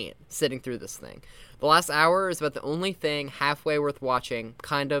pain sitting through this thing. The last hour is about the only thing halfway worth watching,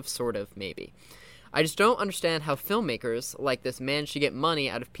 kind of, sort of, maybe. I just don't understand how filmmakers like this manage to get money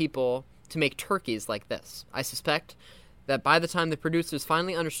out of people to make turkeys like this. I suspect that by the time the producers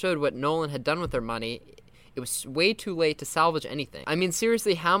finally understood what Nolan had done with their money, it was way too late to salvage anything. I mean,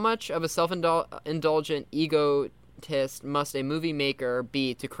 seriously, how much of a self-indulgent egotist must a movie maker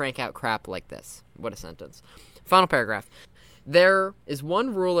be to crank out crap like this? What a sentence. Final paragraph. There is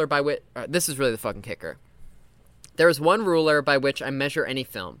one ruler by which... this is really the fucking kicker. There is one ruler by which I measure any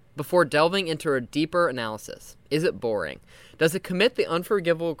film. Before delving into a deeper analysis, is it boring? Does it commit the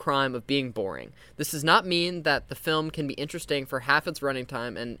unforgivable crime of being boring? This does not mean that the film can be interesting for half its running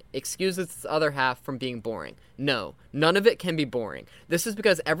time and excuse its other half from being boring. No, none of it can be boring. This is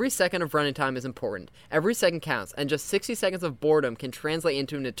because every second of running time is important. Every second counts, and just 60 seconds of boredom can translate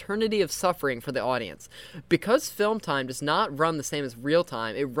into an eternity of suffering for the audience. Because film time does not run the same as real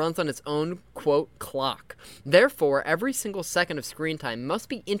time, it runs on its own, quote, clock. Therefore, every single second of screen time must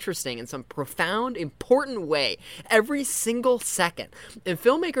be interesting in some profound, important way. Every single second. And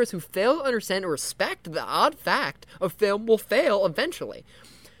filmmakers who fail to understand or respect the odd fact of film will fail eventually.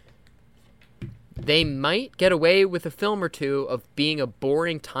 They might get away with a film or two of being a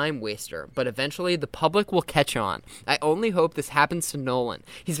boring time waster, but eventually the public will catch on. I only hope this happens to Nolan.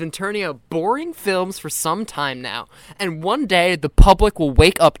 He's been turning out boring films for some time now, and one day the public will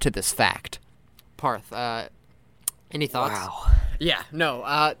wake up to this fact. Parth, any thoughts? Wow. Yeah,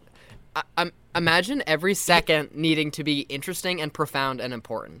 no, imagine every second needing to be interesting and profound and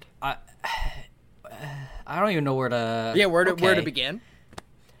important. I don't even know where to... Yeah, where to begin?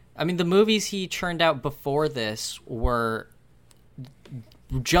 I mean, the movies he churned out before this were...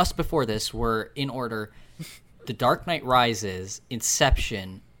 Just before this were, in order, The Dark Knight Rises,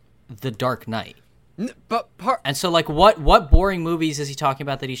 Inception, The Dark Knight. And so, like, what boring movies is he talking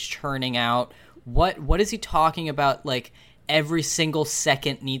about that he's churning out? What is he talking about, like... Every single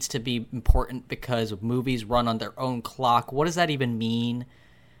second needs to be important because movies run on their own clock. What does that even mean?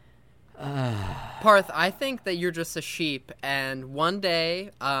 Parth, I think that you're just a sheep, and one day,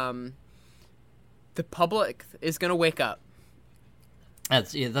 the public is going to wake up.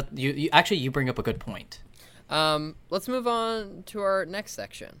 You bring up a good point. Let's move on to our next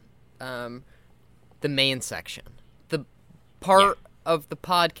section. The main section. The part of the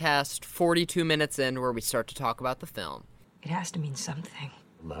podcast 42 minutes in where we start to talk about the film. It has to mean something.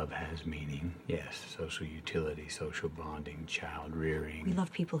 Love has meaning, yes. Social utility, social bonding, child rearing. We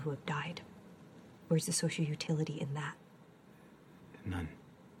love people who have died. Where's the social utility in that? None.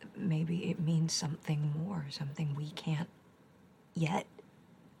 Maybe it means something more, something we can't yet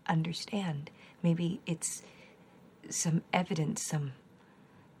understand. Maybe it's some evidence, some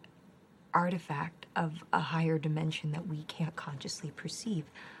artifact of a higher dimension that we can't consciously perceive.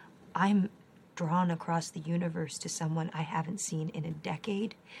 I'm drawn across the universe to someone I haven't seen in a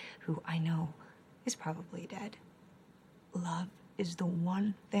decade, who I know is probably dead. Love is the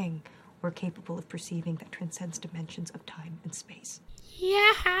one thing we're capable of perceiving that transcends dimensions of time and space.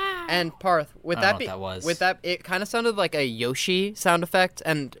 Yeah. And Parth, it kind of sounded like a Yoshi sound effect.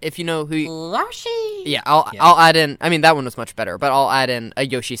 And if you know who Yoshi. Yeah, I'll add in. I mean, that one was much better, but I'll add in a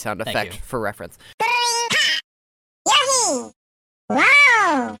Yoshi sound effect for reference.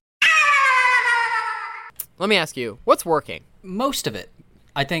 Let me ask you, what's working? Most of it.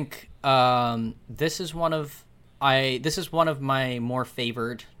 I think this is one of my more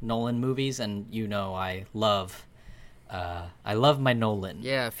favored Nolan movies, and I love my Nolan.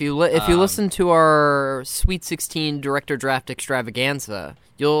 Yeah, if you listen to our Sweet 16 director draft extravaganza,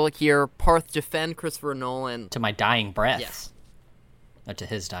 you'll hear Parth defend Christopher Nolan to my dying breath. Yes. Or to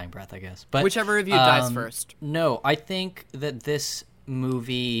his dying breath, I guess. But whichever of you dies first. No, I think that this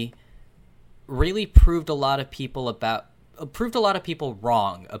movie really proved a lot of people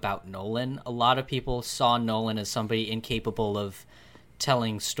wrong about Nolan. A lot of people saw Nolan as somebody incapable of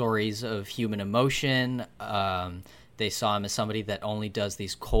telling stories of human emotion. They saw him as somebody that only does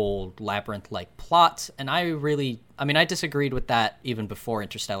these cold, labyrinth-like plots. And I disagreed with that even before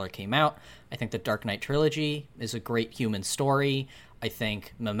Interstellar came out. I think the Dark Knight trilogy is a great human story. I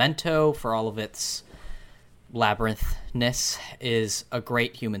think Memento, for all of its labyrinthness, is a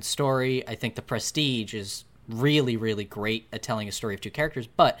great human story. I think The Prestige is really, really great at telling a story of two characters.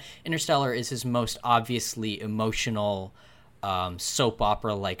 But Interstellar is his most obviously emotional, soap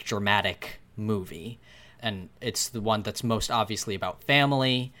opera-like dramatic movie. And it's the one that's most obviously about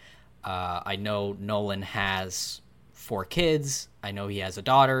family. I know Nolan has 4 kids. I know he has a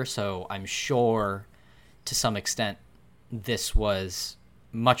daughter, so I'm sure to some extent this was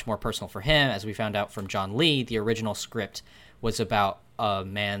much more personal for him. As we found out from John Lee, the original script was about a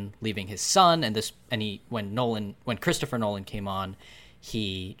man leaving his son, when Christopher Nolan came on,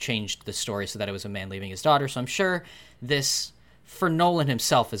 he changed the story so that it was a man leaving his daughter. So I'm sure this, for Nolan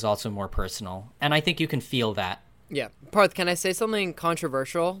himself, is also more personal, and I think you can feel that. Yeah. Parth, can I say something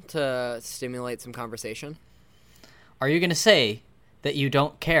controversial to stimulate some conversation? Are you going to say that you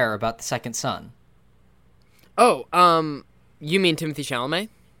don't care about the second son? Oh, you mean Timothée Chalamet?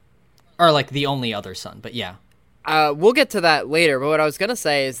 Or, like, the only other son, but yeah. We'll get to that later, but what I was going to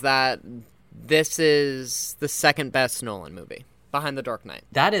say is that this is the second best Nolan movie, behind The Dark Knight.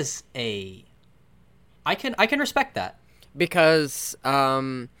 That is I can respect that. Because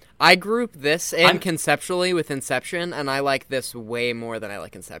I group this in conceptually with Inception, and I like this way more than I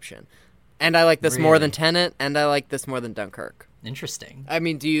like Inception. And I like this more than Tenet, and I like this more than Dunkirk. Interesting. I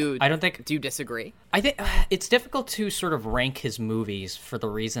mean, do you disagree? I think it's difficult to sort of rank his movies for the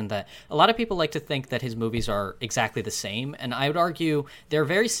reason that a lot of people like to think that his movies are exactly the same, and I would argue they're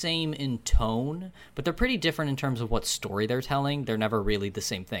very same in tone, but they're pretty different in terms of what story they're telling. They're never really the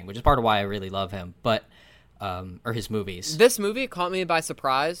same thing, which is part of why I really love him, but or his movies. This movie caught me by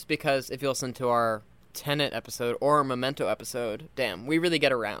surprise because if you listen to our Tenet episode or our Memento episode, damn, we really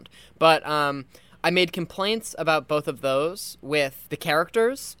get around. But I made complaints about both of those with the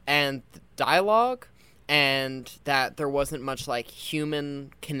characters and the dialogue, and that there wasn't much like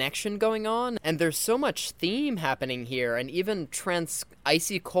human connection going on. And there's so much theme happening here, and even Trent's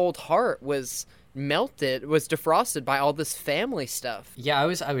icy cold heart was defrosted by all this family stuff. Yeah, I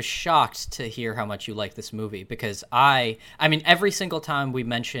was shocked to hear how much you like this movie, because I mean, every single time we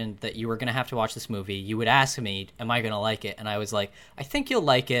mentioned that you were going to have to watch this movie, you would ask me, am I going to like it? And I was like, I think you'll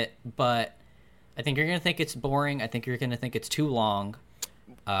like it, but I think you're going to think it's boring. I think you're going to think it's too long.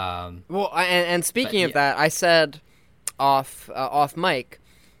 And speaking of that, I said off mic,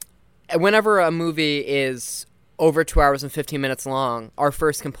 whenever a movie is over 2 hours and 15 minutes long, our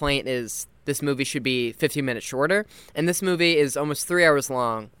first complaint is this movie should be 15 minutes shorter, and this movie is almost 3 hours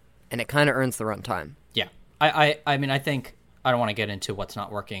long, and it kind of earns the runtime. Yeah. I mean, I think, I don't want to get into what's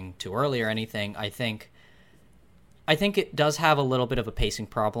not working too early or anything. I think it does have a little bit of a pacing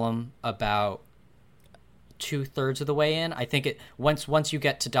problem about 2/3 of the way in. I think it once you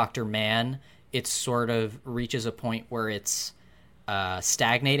get to Dr. Mann, it sort of reaches a point where it's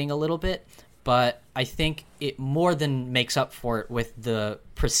stagnating a little bit, but I think it more than makes up for it with the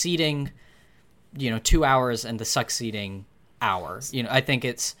preceding 2 hours and the succeeding hour. I think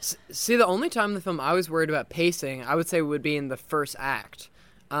it's... See, the only time in the film I was worried about pacing, I would say would be in the first act.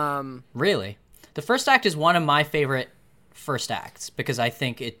 Really? The first act is one of my favorite first acts, because I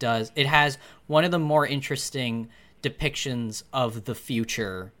think it has one of the more interesting depictions of the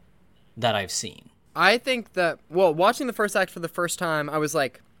future that I've seen. I think that, watching the first act for the first time, I was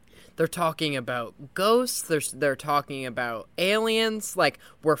like, they're talking about ghosts, they're talking about aliens, like,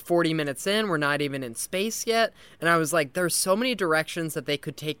 we're 40 minutes in, we're not even in space yet, and I was like, there's so many directions that they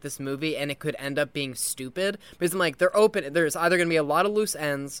could take this movie, and it could end up being stupid, because I'm like, they're open, there's either going to be a lot of loose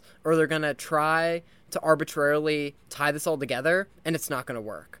ends, or they're going to try to arbitrarily tie this all together, and it's not going to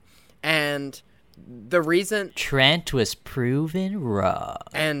work. And the reason... Trent was proven wrong.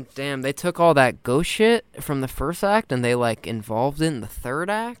 And damn, they took all that ghost shit from the first act, and they, involved it in the third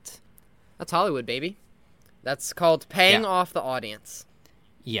act? That's Hollywood, baby. That's called paying off the audience.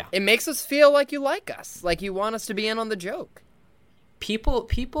 Yeah. It makes us feel like you like us, like you want us to be in on the joke.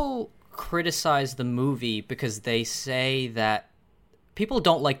 People criticize the movie because they say that people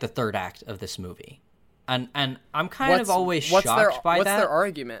don't like the third act of this movie. And I'm kind of always shocked by that. What's their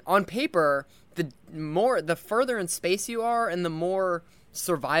argument? On paper, the further in space you are and the more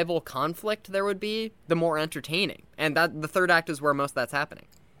survival conflict there would be, the more entertaining. And that the third act is where most of that's happening.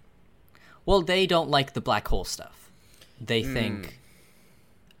 Well, they don't like the black hole stuff. They think...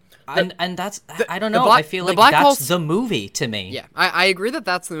 And that's... I don't know. I feel like that's the movie to me. Yeah, I agree that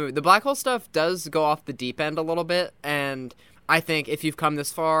that's the movie. The black hole stuff does go off the deep end a little bit, and I think if you've come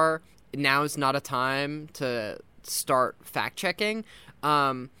this far, now is not a time to start fact-checking.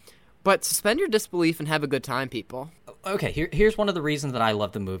 But suspend your disbelief and have a good time, people. Okay, here's one of the reasons that I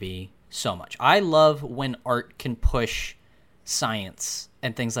love the movie so much. I love when art can push science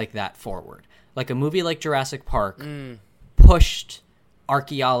and things like that forward. Like a movie like Jurassic Park pushed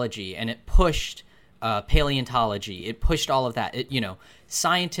archaeology, and it pushed paleontology. It pushed all of that.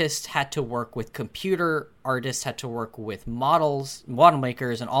 Scientists had to work with computer artists, had to work with model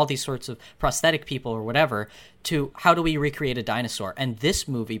makers, and all these sorts of prosthetic people or whatever to how do we recreate a dinosaur. And this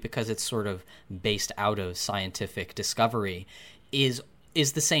movie, because it's sort of based out of scientific discovery, is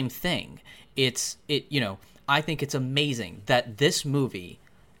the same thing. I think it's amazing that this movie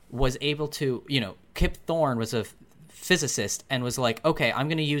was able to, Kip Thorne was a physicist and was like, okay, I'm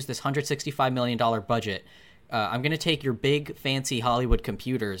going to use this $165 million budget. I'm going to take your big fancy Hollywood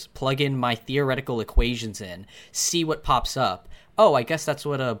computers, plug in my theoretical equations in, see what pops up. Oh, I guess that's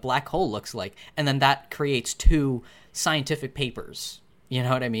what a black hole looks like. And then that creates 2 scientific papers. You know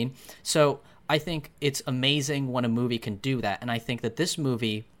what I mean? So I think it's amazing when a movie can do that. And I think that this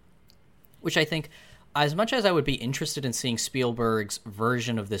movie, which I think as much as I would be interested in seeing Spielberg's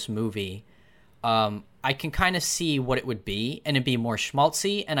version of this movie, I can kind of see what it would be, and it'd be more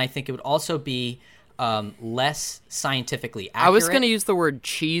schmaltzy, and I think it would also be less scientifically accurate. I was going to use the word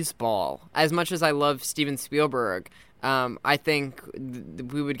cheeseball. As much as I love Steven Spielberg, I think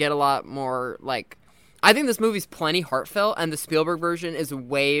we would get a lot more, I think this movie's plenty heartfelt, and the Spielberg version is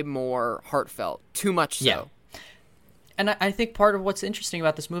way more heartfelt. Too much so. Yeah. And I think part of what's interesting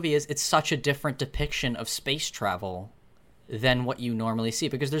about this movie is it's such a different depiction of space travel than what you normally see,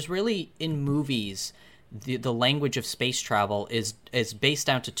 because there's really, in movies, the language of space travel is based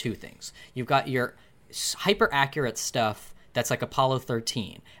down to 2 things. You've got your hyper accurate stuff that's like Apollo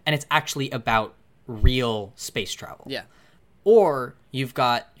 13, and it's actually about real space travel. Yeah. Or you've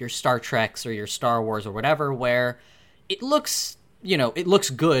got your Star Treks or your Star Wars or whatever, where it looks, it looks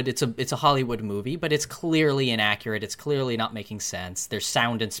good. It's a Hollywood movie, but it's clearly inaccurate. It's clearly not making sense. There's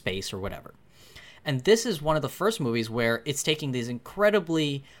sound in space or whatever. And this is one of the first movies where it's taking these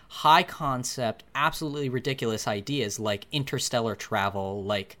incredibly high concept, absolutely ridiculous ideas like interstellar travel,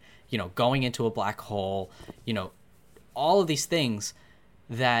 like, going into a black hole, all of these things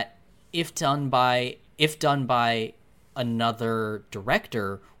that if done by another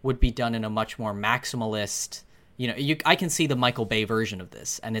director would be done in a much more maximalist, I can see the Michael Bay version of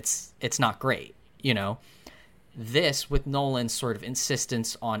this, and it's not great, This, with Nolan's sort of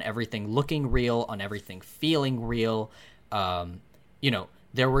insistence on everything looking real, on everything feeling real,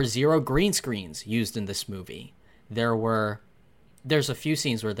 there were 0 green screens used in this movie. There's a few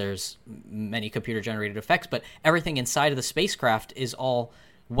scenes where there's many computer-generated effects, but everything inside of the spacecraft is all,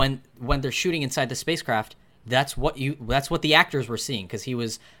 when they're shooting inside the spacecraft, that's what the actors were seeing, because he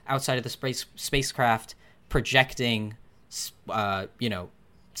was outside of the spacecraft projecting,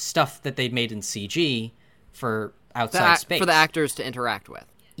 stuff that they'd made in CG for outside space. For the actors to interact with.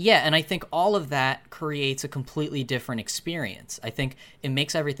 Yeah, and I think all of that creates a completely different experience. I think it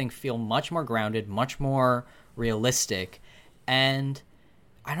makes everything feel much more grounded, much more realistic, and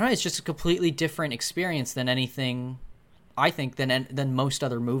I don't know, it's just a completely different experience than anything, I think, than most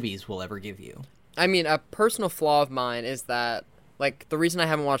other movies will ever give you. I mean, a personal flaw of mine is that, the reason I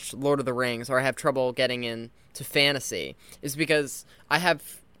haven't watched Lord of the Rings, or I have trouble getting into fantasy, is because I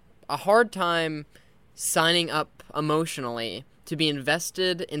have a hard time signing up emotionally to be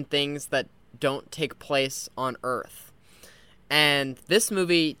invested in things that don't take place on Earth. And this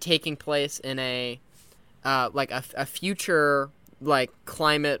movie taking place in a future,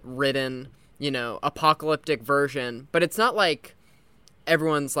 climate-ridden, apocalyptic version, but it's not like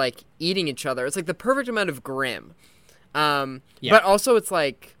everyone's, eating each other. It's, the perfect amount of grim. But also it's,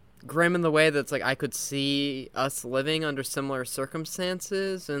 grim in the way that's, I could see us living under similar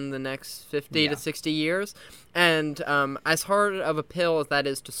circumstances in the next 50 to 60 years. And as hard of a pill as that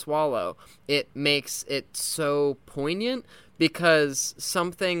is to swallow, it makes it so poignant, because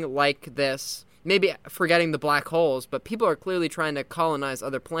something like this maybe forgetting the black holes, but people are clearly trying to colonize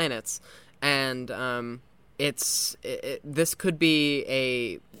other planets, and this could be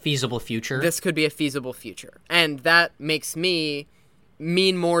a feasible future. This could be a feasible future, and that makes me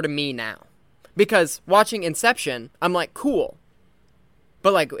mean more to me now, because watching Inception, I'm like, cool,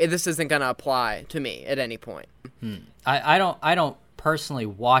 but like this isn't gonna apply to me at any point. I don't personally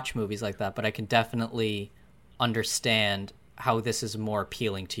watch movies like that, but I can definitely understand how this is more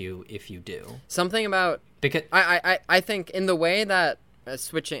appealing to you if you do. Something about, because I think in the way that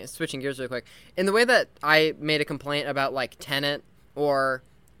switching gears really quick, in the way that I made a complaint about like Tenet or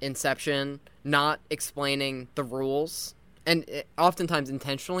Inception not explaining the rules, and oftentimes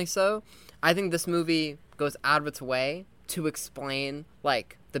intentionally so, I think this movie goes out of its way to explain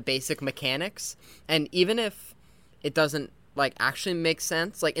like the basic mechanics, and even if it doesn't like actually make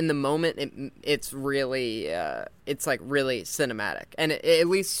sense, like in the moment it's really it's like really cinematic, and at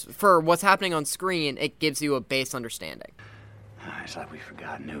least for what's happening on screen, it gives you a base understanding. It's like we've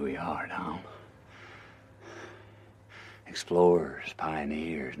forgotten who we are, Tom. Explorers,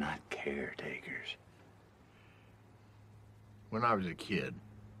 pioneers, not caretakers. When I was a kid,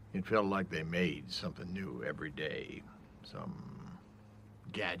 it felt like they made something new every day. Some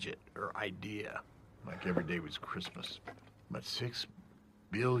gadget or idea, like every day was Christmas. But 6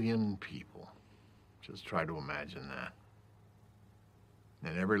 billion people, just try to imagine that.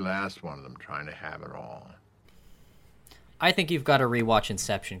 And every last one of them trying to have it all. I think you've got to rewatch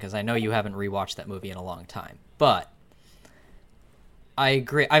Inception, because I know you haven't rewatched that movie in a long time. But I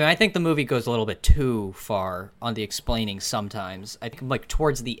agree. I mean, I think the movie goes a little bit too far on the explaining sometimes. I think like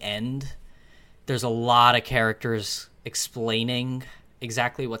towards the end, there's a lot of characters explaining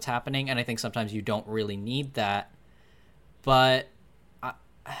exactly what's happening, and I think sometimes you don't really need that. But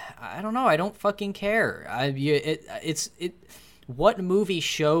I don't know. I don't fucking care. What movie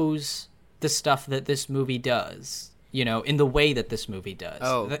shows the stuff that this movie does? You know, in the way that this movie does.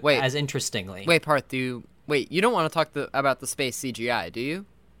 Oh, wait. As interestingly. Wait, Parth, you don't want to talk about the space CGI, do you?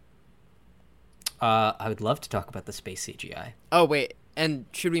 I would love to talk about the space CGI. Oh, wait. And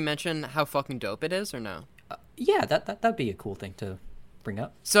should we mention how fucking dope it is, or no? Yeah, that'd be a cool thing to bring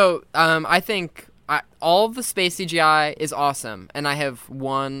up. So, I think all of the space CGI is awesome, and I have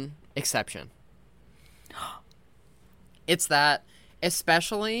one exception. It's that,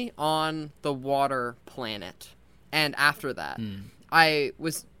 especially on the water planet, and after that,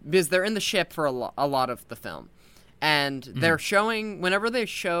 because they're in the ship for a lot of the film, and they're showing, whenever they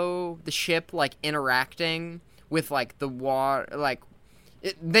show the ship like interacting with like the water, like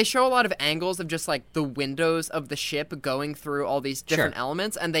they show a lot of angles of just like the windows of the ship going through all these different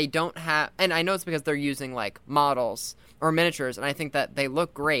elements, and they don't have, and I know it's because they're using like models or miniatures, and I think that they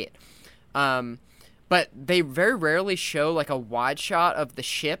look great, but they very rarely show like a wide shot of the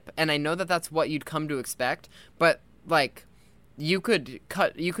ship, and I know that that's what you'd come to expect, but like you could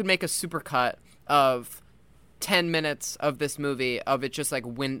make a super cut of 10 minutes of this movie of it just like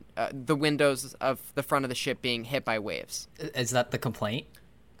the windows of the front of the ship being hit by waves. Is that the complaint?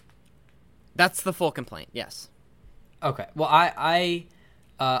 That's the full complaint, yes. Okay. Well, I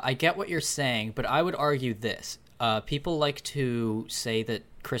get what you're saying, but I would argue this. People like to say that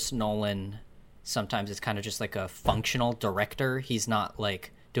Chris Nolan sometimes is kind of just like a functional director. He's not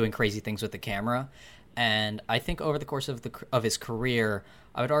like doing crazy things with the camera. And I think over the course of his career,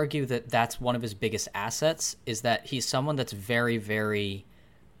 I would argue that that's one of his biggest assets, is that he's someone that's very, very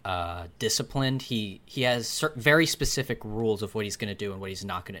disciplined. He has very specific rules of what he's going to do and what he's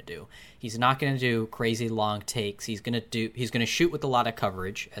not going to do. He's not going to do crazy long takes. He's going to shoot with a lot of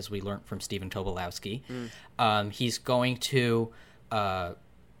coverage, as we learned from Stephen Tobolowsky. He's going to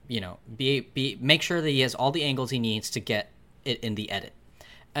make sure that he has all the angles he needs to get it in the edit.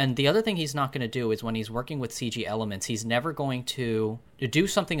 And the other thing he's not going to do is when he's working with CG elements, he's never going to do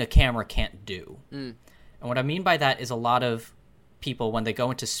something a camera can't do. And what I mean by that is a lot of people, when they go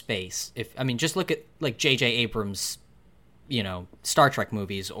into space, just look at like J.J. Abrams, Star Trek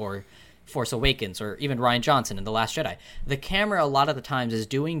movies, or Force Awakens, or even Rian Johnson in The Last Jedi. The camera a lot of the times is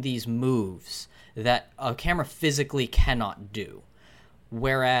doing these moves that a camera physically cannot do.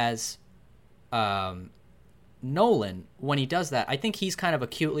 Whereas Nolan, when he does that, I think he's kind of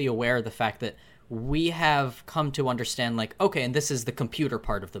acutely aware of the fact that we have come to understand, like, okay, and this is the computer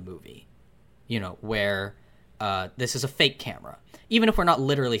part of the movie, where this is a fake camera. Even if we're not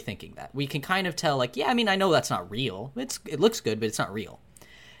literally thinking that, we can kind of tell, like, yeah, I know that's not real. It looks good, but it's not real.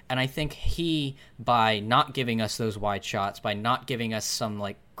 And I think he, by not giving us those wide shots, by not giving us some,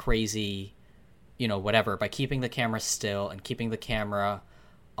 like, crazy, whatever, by keeping the camera still and keeping the camera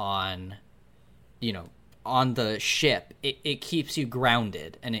on, on the ship, it keeps you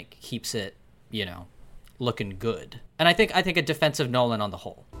grounded, and it keeps it looking good. And I think a defensive Nolan on the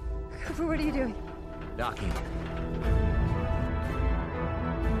whole. Cooper, what are you doing? Docking.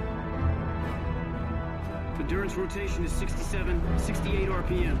 Endurance rotation is 67, 68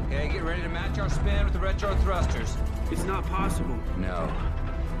 RPM. Okay, get ready to match our spin with the retro thrusters. It's not possible. No,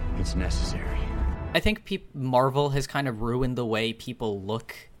 it's necessary. I think Marvel has kind of ruined the way people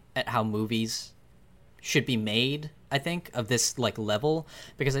look at how movies should be made, I think, of this like level,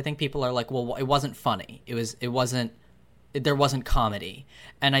 because I think people are like, well, it wasn't funny. There wasn't comedy.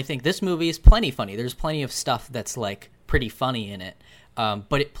 And I think this movie is plenty funny. There's plenty of stuff that's like pretty funny in it.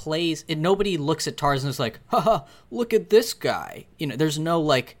 But nobody looks at Tarzan and is like, haha, look at this guy. There's no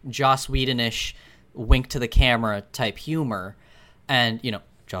like Joss Whedon-ish wink to the camera type humor. And,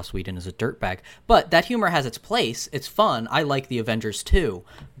 Joss Whedon is a dirtbag. But that humor has its place. It's fun. I like The Avengers too.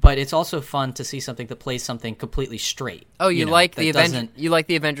 But it's also fun to see something that plays something completely straight. Oh, you like The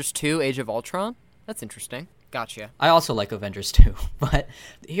Avengers 2, Age of Ultron? That's interesting. Gotcha. I also like Avengers 2. But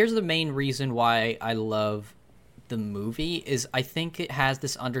here's the main reason why I love the movie is I think it has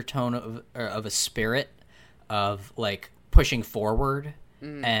this undertone of a spirit of like pushing forward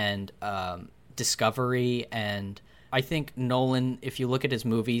and discovery. And I think Nolan, if you look at his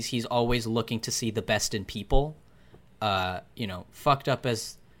movies, he's always looking to see the best in people. Fucked up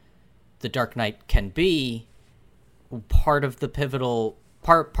as The Dark Knight can be, part of its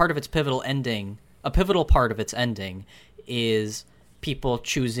pivotal ending is people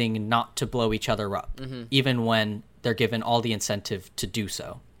choosing not to blow each other up, even when they're given all the incentive to do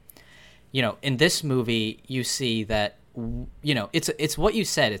so. In this movie, you see that, it's what you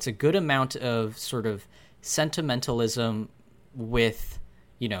said. It's a good amount of sort of sentimentalism with,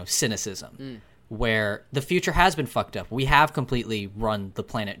 cynicism, where the future has been fucked up. We have completely run the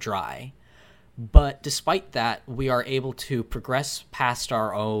planet dry. But despite that, we are able to progress past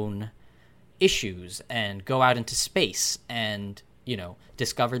our own issues and go out into space and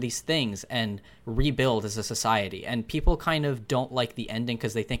discover these things and rebuild as a society. And people kind of don't like the ending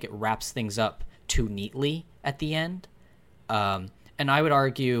because they think it wraps things up too neatly at the end. And I would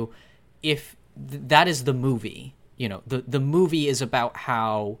argue if that is the movie, the movie is about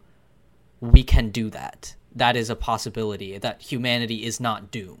how we can do that. That is a possibility, that humanity is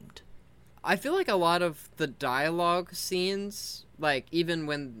not doomed. I feel like a lot of the dialogue scenes, like even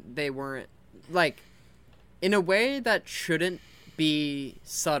when they weren't, like, in a way that shouldn't be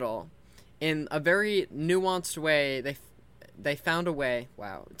subtle, in a very nuanced way, they found a way,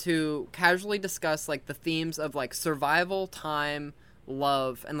 to casually discuss like the themes of like survival, time,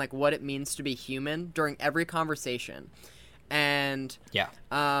 love, and like what it means to be human during every conversation. And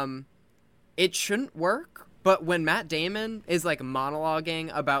it shouldn't work, but when Matt Damon is like monologuing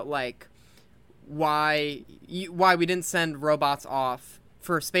about like why we didn't send robots off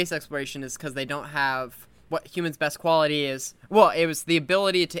for space exploration is because they don't have what humans' best quality is. Well, it was the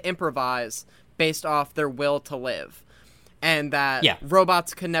ability to improvise based off their will to live. And that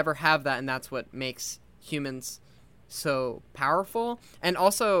robots could never have that, and that's what makes humans so powerful. And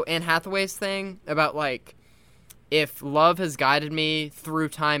also Anne Hathaway's thing about, like, if love has guided me through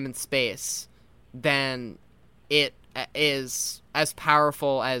time and space, then it is as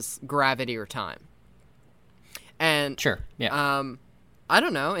powerful as gravity or time. And I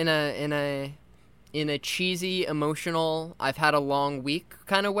don't know, in a cheesy, emotional, I've had a long week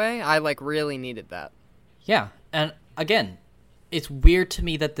kind of way, I like really needed that. Yeah, and again, it's weird to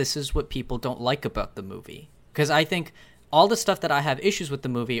me that this is what people don't like about the movie. Because I think all the stuff that I have issues with the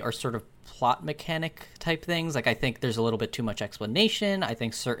movie are sort of plot mechanic type things. Like, I think there's a little bit too much explanation. I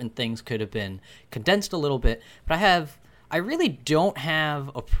think certain things could have been condensed a little bit. But I really don't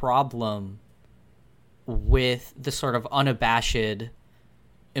have a problem with the sort of unabashed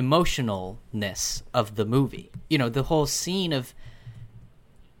emotionalness of the movie. The whole scene of,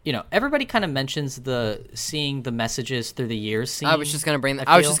 everybody kind of mentions seeing the messages through the years scene. I was just gonna bring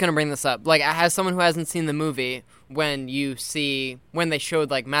this up. Like, as someone who hasn't seen the movie, when they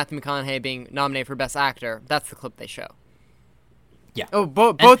showed like Matthew McConaughey being nominated for Best Actor, that's the clip they show. Yeah. Oh,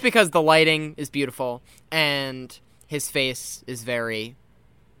 both because the lighting is beautiful and his face is very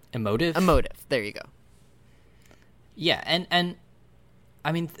emotive. There you go. Yeah, and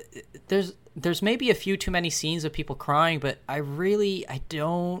I mean, there's maybe a few too many scenes of people crying, but I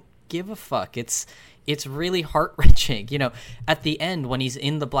don't give a fuck. It's really heart-wrenching. At the end when he's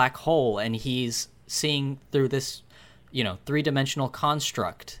in the black hole and he's seeing through this, 3-dimensional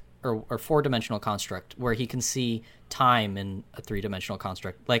construct or 4-dimensional construct where he can see time in a 3-dimensional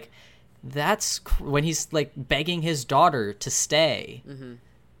construct. Like, that's when he's like begging his daughter to stay. Mm-hmm.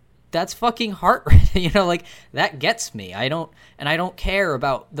 that's fucking heart like that gets me. I don't care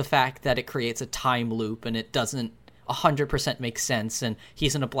about the fact that it creates a time loop and it doesn't 100% make sense and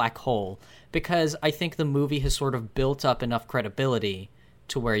he's in a black hole, because I think the movie has sort of built up enough credibility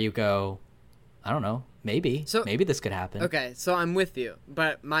to where you go, I don't know, maybe this could happen. Okay, so I'm with you,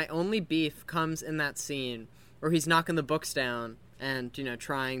 but my only beef comes in that scene where he's knocking the books down and,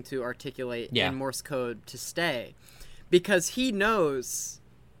 trying to articulate in Morse code to stay, because he knows,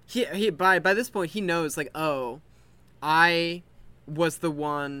 by this point he knows, like, oh, I was the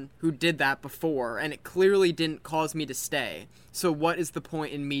one who did that before, and it clearly didn't cause me to stay. So what is the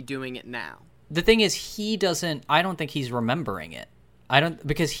point in me doing it now? The thing is, I don't think he's remembering it.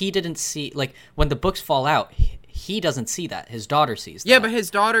 Because he didn't see, like, when the books fall out, he doesn't see that. His daughter sees that. Yeah, but his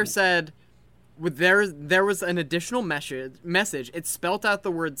daughter said there was an additional message. It spelt out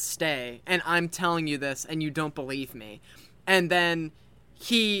the word stay, and I'm telling you this, and you don't believe me. And then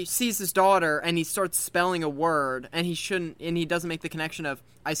he sees his daughter, and he starts spelling a word, and he doesn't make the connection of,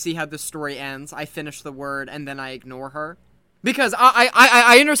 I see how this story ends, I finish the word, and then I ignore her. Because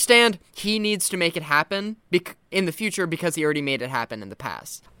I understand he needs to make it happen in the future because he already made it happen in the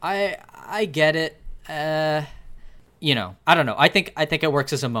past. I get it. I don't know. I think it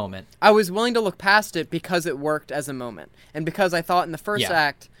works as a moment. I was willing to look past it because it worked as a moment. And because I thought in the first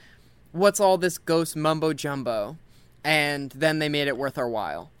act, what's all this ghost mumbo jumbo? And then they made it worth our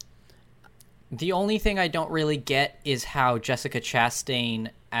while. The only thing I don't really get is how Jessica Chastain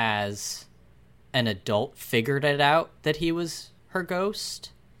as an adult figured it out that he was her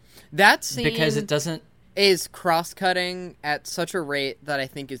ghost. That scene because it doesn't is cross-cutting at such a rate that I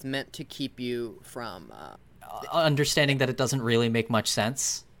think is meant to keep you from understanding that it doesn't really make much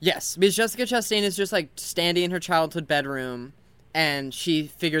sense. Yes, because Jessica Chastain is just like standing in her childhood bedroom and she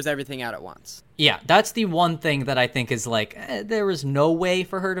figures everything out at once. Yeah, that's the one thing that I think is like, there was no way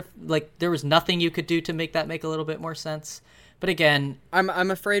for her to, like, there was nothing you could do to make that make a little bit more sense. But again,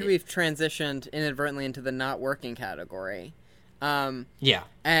 I'm afraid we've transitioned inadvertently into the not working category. Yeah.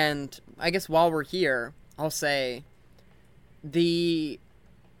 And I guess while we're here, I'll say a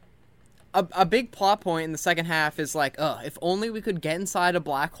big plot point in the second half is like, if only we could get inside a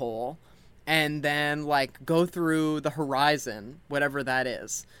black hole and then like go through the horizon, whatever that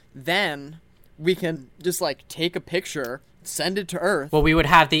is, then we can just like take a picture, send it to Earth. Well, we would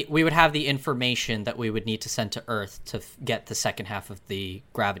have the information that we would need to send to Earth to get the second half of the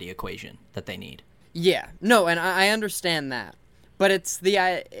gravity equation that they need. Yeah, no, and I understand that, but it's they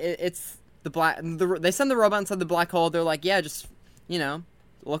send the robot inside the black hole. They're like, yeah, just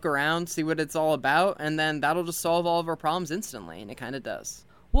look around, see what it's all about, and then that'll just solve all of our problems instantly, and it kind of does.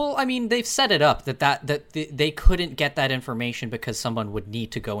 Well, I mean, they've set it up that they couldn't get that information because someone would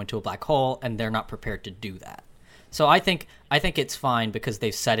need to go into a black hole, and they're not prepared to do that. So I think it's fine because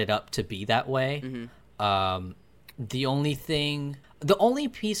they've set it up to be that way. Mm-hmm. The only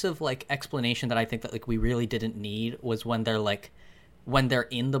piece of like explanation that I think that like we really didn't need was when they're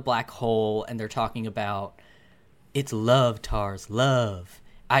in the black hole and they're talking about it's love, Tars, love.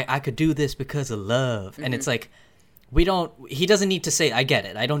 I could do this because of love, mm-hmm. and it's like he doesn't need to say I get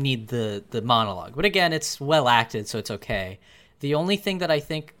it. I don't need the monologue. But again, it's well acted, so it's okay. The only thing that I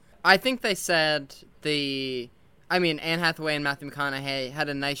think they said Anne Hathaway and Matthew McConaughey had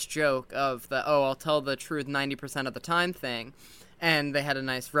a nice joke of I'll tell the truth 90% of the time thing. And they had a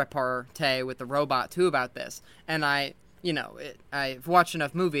nice repartee with the robot, too, about this. And I've watched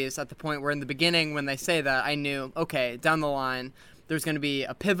enough movies at the point where in the beginning when they say that, I knew, okay, down the line, there's going to be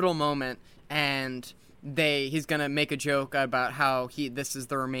a pivotal moment, and he's going to make a joke about how this is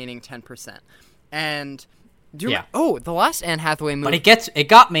the remaining 10%. And the last Anne Hathaway movie... But it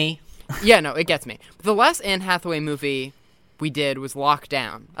got me. Yeah, no, it gets me. But the last Anne Hathaway movie we did was Locked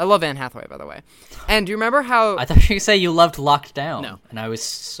Down. I love Anne Hathaway, by the way. And do you remember how... I thought you were going to say you loved Locked Down. No. And I was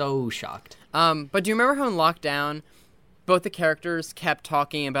so shocked. But do you remember how in Locked Down, both the characters kept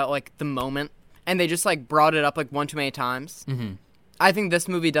talking about, like, the moment, and they just, like, brought it up, like, one too many times? Mm-hmm. I think this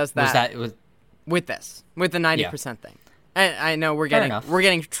movie does that, with the 90% thing. And I know we're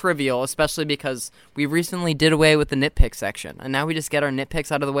getting trivial, especially because we recently did away with the nitpick section, and now we just get our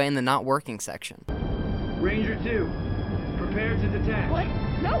nitpicks out of the way in the not working section. Ranger 2, prepare to detach. What?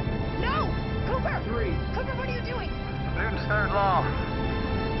 No! Cooper! 3. Cooper, what are you doing? Newton's third law.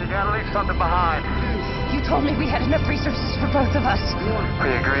 You gotta leave something behind. You told me we had enough resources for both of us.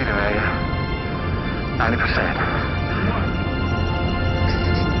 We agreed, Amelia. 90%.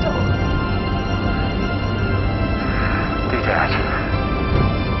 Detach.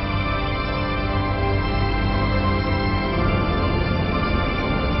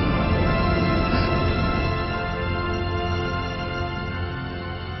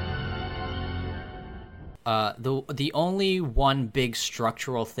 The only one big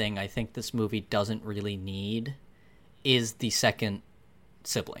structural thing I think this movie doesn't really need is the second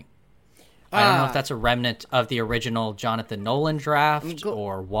sibling. I don't know if that's a remnant of the original Jonathan Nolan draft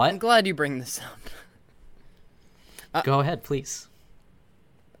or what. I'm glad you bring this up. Go ahead, please.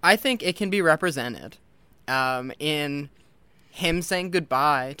 I think it can be represented in him saying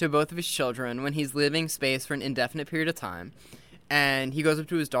goodbye to both of his children when he's leaving space for an indefinite period of time. And he goes up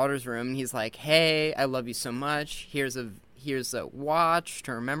to his daughter's room and he's like, hey, I love you so much. Here's a watch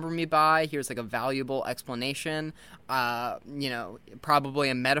to remember me by. Here's like a valuable explanation, probably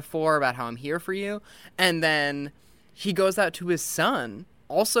a metaphor about how I'm here for you. And then he goes out to his son,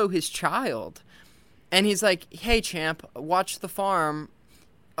 also his child, and he's like, hey, champ, watch the farm.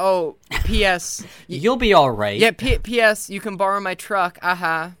 Oh, P.S. You'll be all right. Yeah, P.S. You can borrow my truck.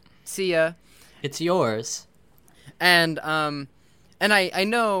 Aha. See ya. It's yours. And I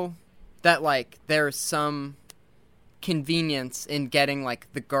know that, like, there's some convenience in getting, like,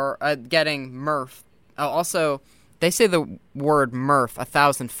 getting Murph. Oh, also, they say the word Murph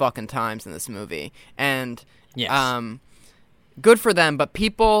 1,000 fucking times in this movie. And, yes. Good for them, but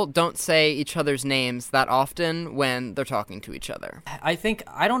people don't say each other's names that often when they're talking to each other. I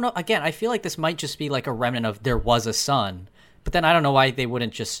don't know, again, I feel like this might just be like a remnant of there was a son, but then I don't know why they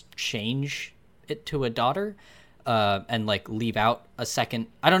wouldn't just change it to a daughter and like leave out a second.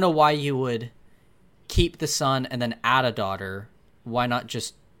 I don't know why you would keep the son and then add a daughter. Why not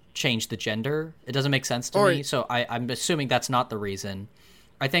just change the gender? It doesn't make sense to me, so I'm assuming that's not the reason.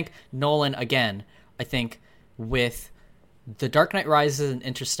 I think Nolan, again, with The Dark Knight Rises and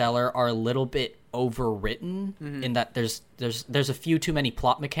Interstellar are a little bit overwritten in that there's a few too many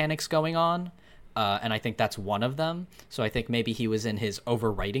plot mechanics going on, and I think that's one of them. So I think maybe he was in his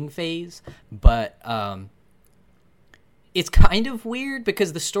overwriting phase, but it's kind of weird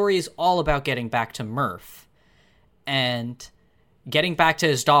because the story is all about getting back to Murph and getting back to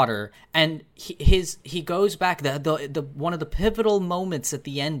his daughter, and he goes back. The one of the pivotal moments at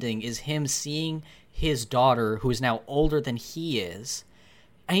the ending is him seeing his daughter, who is now older than he is,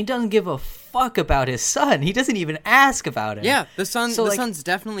 and he doesn't give a fuck about his son. He doesn't even ask about him. Yeah, the son's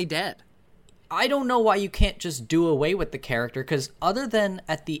definitely dead. I don't know why you can't just do away with the character, because other than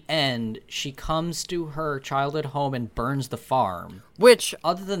at the end, she comes to her childhood home and burns the farm. Which,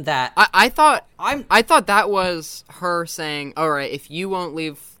 other than that, I thought that was her saying, all right, if you won't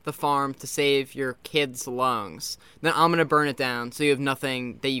leave the farm to save your kid's lungs, then I'm going to burn it down so you have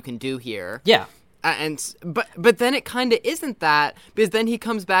nothing that you can do here. Yeah. But then it kind of isn't that, because then he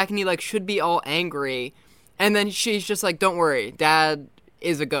comes back and he like should be all angry, and then she's just like, "Don't worry, Dad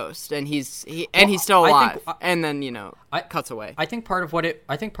is a ghost, and he's still alive." And then cuts away. I think part of what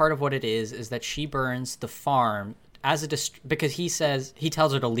it is that she burns the farm as because he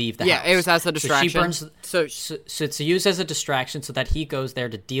tells her to leave the house. Yeah, it was as a distraction. So it's used as a distraction so that he goes there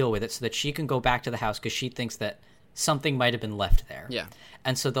to deal with it, so that she can go back to the house because she thinks that something might have been left there. Yeah,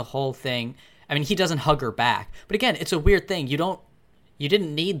 and so the whole thing. I mean, he doesn't hug her back, but again, it's a weird thing. You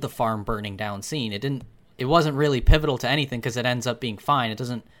didn't need the farm burning down scene. It wasn't really pivotal to anything because it ends up being fine. It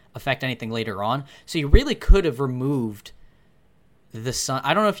doesn't affect anything later on. So you really could have removed the son.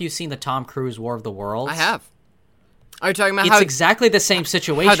 I don't know if you've seen the Tom Cruise War of the Worlds. I have. Are you talking about it's exactly the same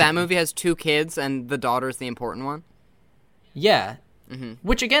situation? How that movie has 2 kids and the daughter's the important one? Yeah. Mm-hmm.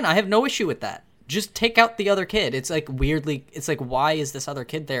 Which again, I have no issue with that. Just take out the other kid. It's like why is this other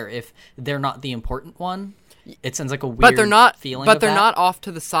kid there if they're not the important one? It sounds like a weird feeling. But they're not off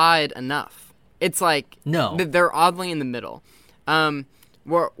to the side enough. It's like no, they're oddly in the middle.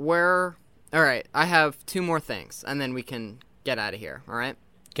 Where all right, I have 2 more things, and then we can get out of here. All right,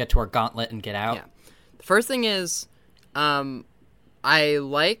 get to our gauntlet and get out. Yeah. The first thing is, I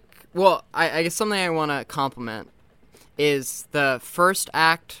guess something I want to compliment is the first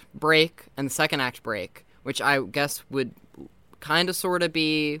act break and the second act break, which I guess would kind of sort of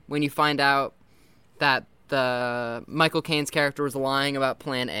be when you find out that the Michael Caine's character was lying about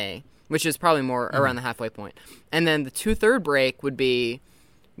Plan A, which is probably more around the halfway point. And then the 2/3 break would be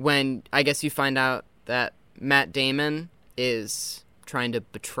when I guess you find out that Matt Damon is trying to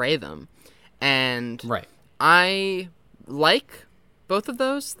betray them. And right. I like both of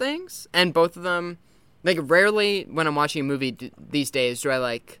those things, and both of them, like, rarely when I'm watching a movie these days do I,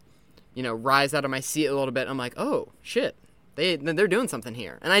 like, rise out of my seat a little bit. I'm like, oh, shit, they're doing something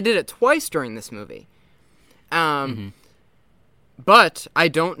here. And I did it twice during this movie. But I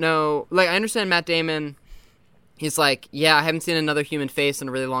don't know, like, I understand Matt Damon, he's like, yeah, I haven't seen another human face in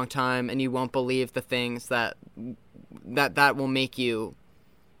a really long time, and you won't believe the things that will make you,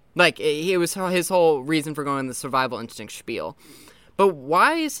 like, it was his whole reason for going the survival instinct spiel. But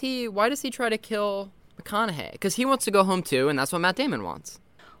why does he try to kill McConaughey, because he wants to go home too, and that's what Matt Damon wants.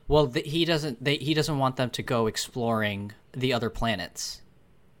 Well, he doesn't want them to go exploring the other planets.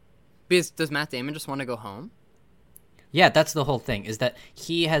 Because does Matt Damon just want to go home? Yeah, that's the whole thing. Is that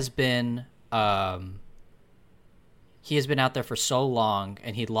he has been out there for so long,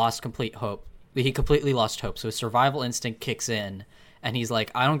 and he lost complete hope. He completely lost hope. So his survival instinct kicks in, and he's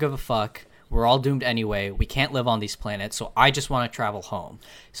like, I don't give a fuck. We're all doomed anyway. We can't live on these planets, so I just want to travel home.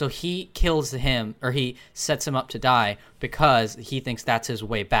 So he kills him, or he sets him up to die because he thinks that's his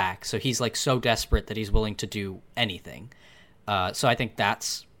way back. So he's like so desperate that he's willing to do anything. So I think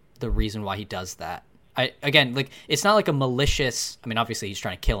that's the reason why he does that. It's not like a malicious. I mean, obviously he's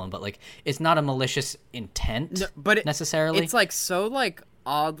trying to kill him, but like it's not a malicious intent necessarily. It's like so like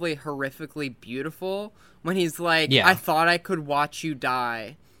oddly horrifically beautiful when he's like, Yeah. I thought I could watch you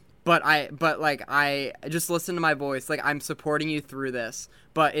die. But I just listen to my voice. Like, I'm supporting you through this,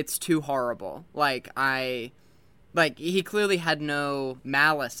 but it's too horrible. He clearly had no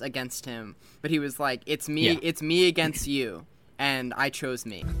malice against him, but he was like, it's me against you, and I chose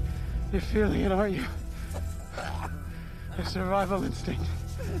me. You're feeling it, aren't you? The survival instinct.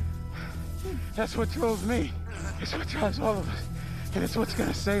 That's what drove me. It's what drives all of us. And it's what's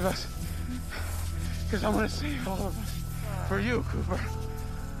gonna save us. Because I'm gonna save all of us. For you, Cooper.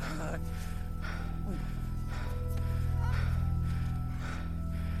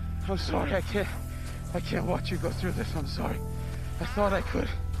 I'm sorry, I can't watch you go through this. I'm sorry. I thought I could,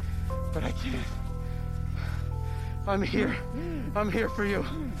 but I can't. I'm here. I'm here for you.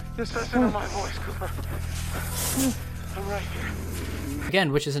 Just listen to my voice, Cooper. I'm right here.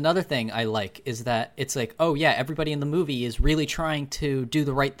 Again, which is another thing I like, is that it's like, oh yeah, everybody in the movie is really trying to do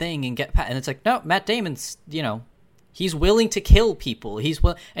the right thing and get and it's like, no, Matt Damon's, he's willing to kill people.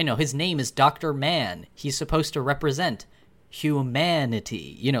 His name is Dr. Mann. He's supposed to represent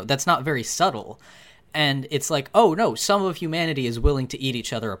humanity. That's not very subtle. And it's like, oh no, some of humanity is willing to eat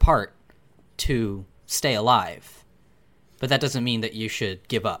each other apart to stay alive. But that doesn't mean that you should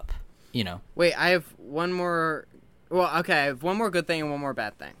give up, Wait, I have one more... Well, okay, I have one more good thing and one more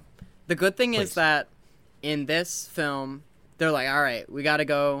bad thing. The good thing is that in this film, they're like, all right, we got to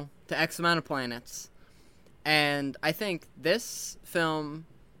go to X amount of planets. And I think this film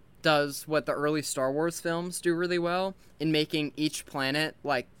does what the early Star Wars films do really well in making each planet,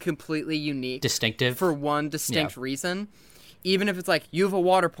 like, completely unique. Distinctive. For one distinct reason. Even if it's like, you have a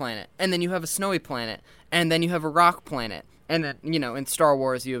water planet, and then you have a snowy planet, and then you have a rock planet. And then, in Star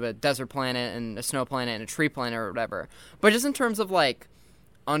Wars, you have a desert planet and a snow planet and a tree planet or whatever. But just in terms of, like,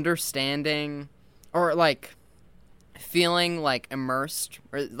 understanding or, like, feeling, like, immersed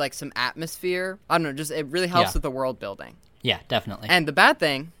or, like, some atmosphere, I don't know, just it really helps with the world building. Yeah, definitely. And the bad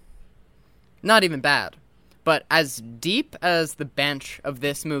thing, not even bad, but as deep as the bench of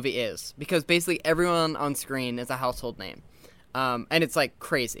this movie is, because basically everyone on screen is a household name, and it's, like,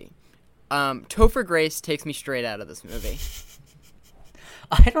 crazy. Topher Grace takes me straight out of this movie.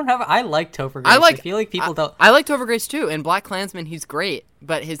 I like Topher Grace. I feel like people don't... I like Topher Grace, too. In BlacKkKlansman, he's great,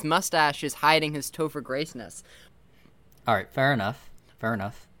 but his mustache is hiding his Topher Grace-ness. All right, fair enough.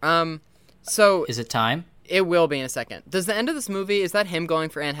 So... Is it time? It will be in a second. Does the end of this movie, is that him going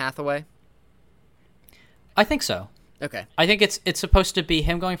for Anne Hathaway? I think so. Okay. I think it's supposed to be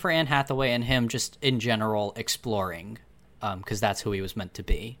him going for Anne Hathaway and him just in general exploring, because that's who he was meant to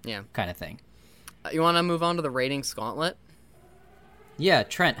be. Yeah. Kind of thing. You want to move on to the ratings gauntlet? Yeah,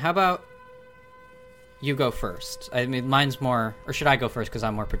 Trent, how about you go first? I mean, mine's more... Or should I go first because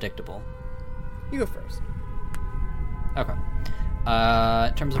I'm more predictable? You go first. Okay.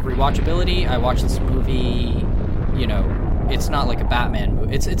 In terms of rewatchability, I watched this movie, it's not like a Batman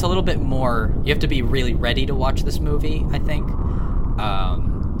movie. It's a little bit more... You have to be really ready to watch this movie, I think.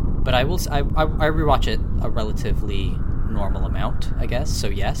 But I rewatch it a relatively normal amount, I guess. So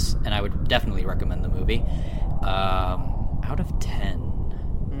yes, and I would definitely recommend the movie. Out of 10...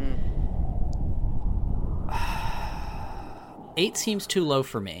 8 seems too low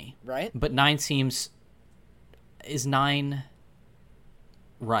for me. Right. But 9 seems... Is 9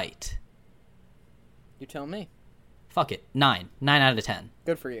 right? You tell me. Fuck it. 9. 9 out of 10.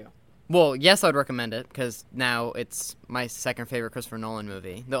 Good for you. Well, yes, I'd recommend it, because now it's my second favorite Christopher Nolan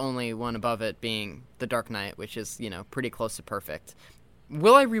movie. The only one above it being The Dark Knight, which is, pretty close to perfect.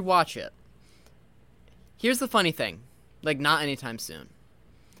 Will I rewatch it? Here's the funny thing. Like, not anytime soon.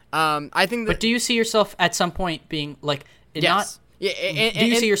 I think that... But do you see yourself at some point being, like... Yes. Do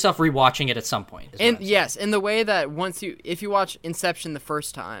you see yourself rewatching it at some point? Yes, in the way that if you watch Inception the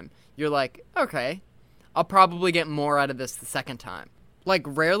first time, you're like, okay, I'll probably get more out of this the second time. Like,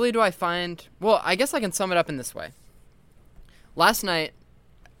 rarely do I find... Well, I guess I can sum it up in this way. Last night,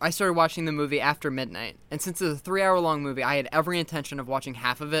 started watching the movie after midnight, and since it's a 3-hour-long movie, I had every intention of watching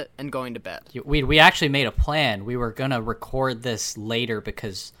half of it and going to bed. We actually made a plan. We were gonna record this later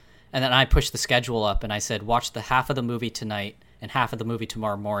and then I pushed the schedule up, and I said, watch the half of the movie tonight and half of the movie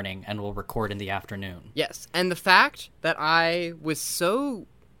tomorrow morning, and we'll record in the afternoon. Yes, and the fact that I was so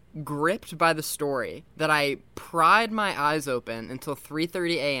gripped by the story that I pried my eyes open until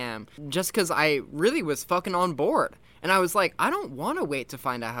 3:30 a.m. just because I really was fucking on board. And I was like, I don't want to wait to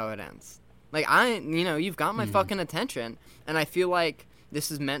find out how it ends. Like, you've got my fucking attention, and I feel like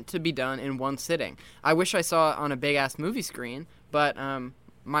this is meant to be done in one sitting. I wish I saw it on a big-ass movie screen, but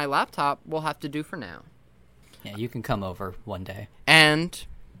my laptop will have to do for now. Yeah, you can come over one day. And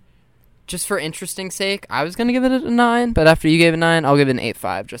just for interesting sake, I was going to give it a 9, but after you gave it a 9, I'll give it an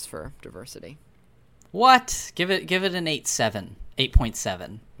 8.5 just for diversity. What? Give it an 8.7.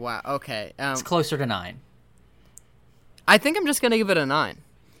 8.7. Wow, okay. It's closer to 9. I think I'm just going to give it a 9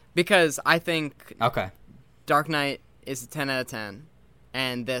 because I think Dark Knight is a 10 out of 10,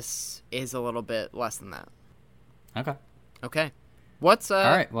 and this is a little bit less than that. Okay. What's all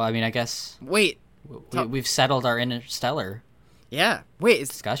right, well, I mean, I guess... Wait. We've settled our Interstellar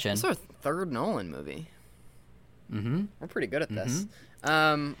discussion. It's our third Nolan movie. Mm-hmm. We're pretty good at this.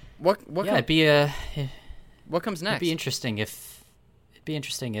 What comes next? It'd be interesting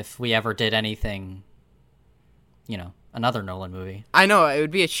if we ever did anything, another Nolan movie. I know, it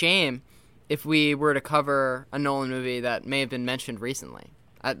would be a shame if we were to cover a Nolan movie that may have been mentioned recently.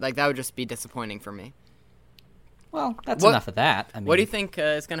 That would just be disappointing for me. Well, that's enough of that. I mean, what do you think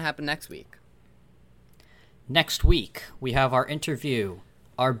is going to happen next week? Next week, we have our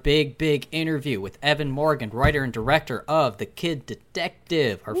big interview with Evan Morgan, writer and director of The Kid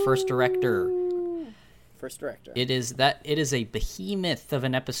Detective, our first director. It is a behemoth of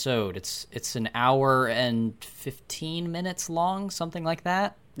an episode. It's an hour and 15 minutes long, something like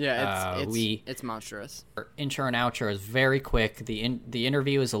that. Yeah, it's monstrous. Our intro and outro is very quick. The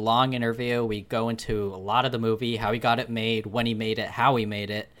interview is a long interview. We go into a lot of the movie, how he got it made, when he made it, how he made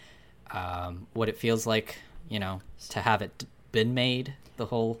it, what it feels like, to have it been made, the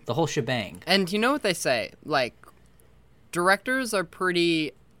whole shebang. And you know what they say, like, directors are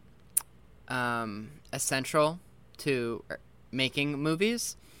pretty essential to making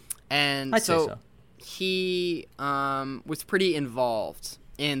movies, and I'd say so. He was pretty involved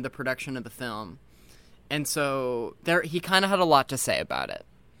in the production of the film, and so he kind of had a lot to say about it.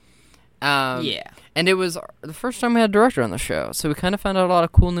 And it was the first time we had a director on the show, so we kind of found out a lot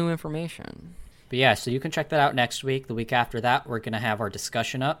of cool new information. But yeah, so you can check that out next week. The week after that, we're going to have our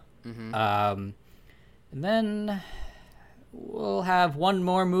discussion up. Mm-hmm. And then we'll have one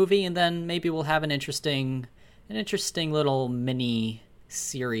more movie, and then maybe we'll have an interesting little mini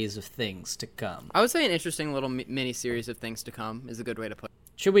series of things to come. I would say an interesting little mini series of things to come is a good way to put it.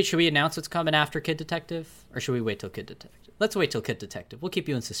 Should we announce what's coming after Kid Detective, or should we wait till Kid Detective? Let's wait till Kid Detective. We'll keep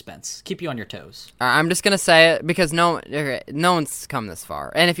you in suspense. Keep you on your toes. I'm just going to say it because no one's come this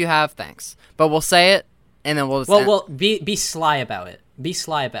far. And if you have, thanks. But we'll say it, and then we'll just... be sly about it. Be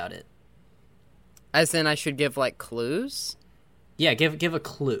sly about it. As in I should give, like, clues? Yeah, give a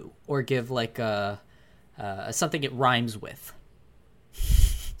clue. Or give, like, something it rhymes with.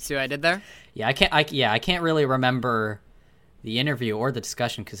 See what I did there? Yeah, I can't really remember the interview or the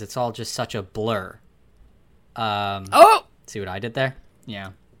discussion because it's all just such a blur. See what I did there? Yeah.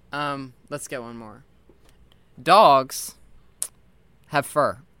 Let's get one more. Dogs have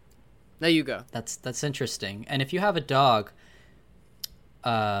fur. There you go. That's interesting. And if you have a dog,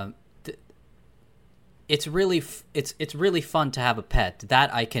 it's really fun to have a pet.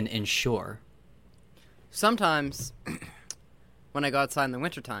 That I can ensure. Sometimes, when I go outside in the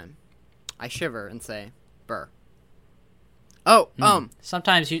wintertime, I shiver and say, "Burr."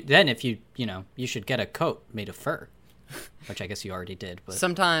 Sometimes you should get a coat made of fur, which I guess you already did. But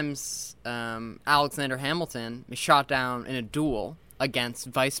sometimes Alexander Hamilton is shot down in a duel against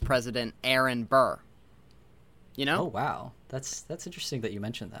Vice President Aaron Burr. You know? Oh wow, that's interesting that you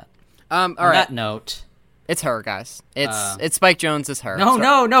mentioned that. On that note, it's her, guys. It's Spike Jonze is her.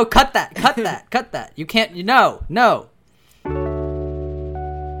 No, cut that. You can't. No.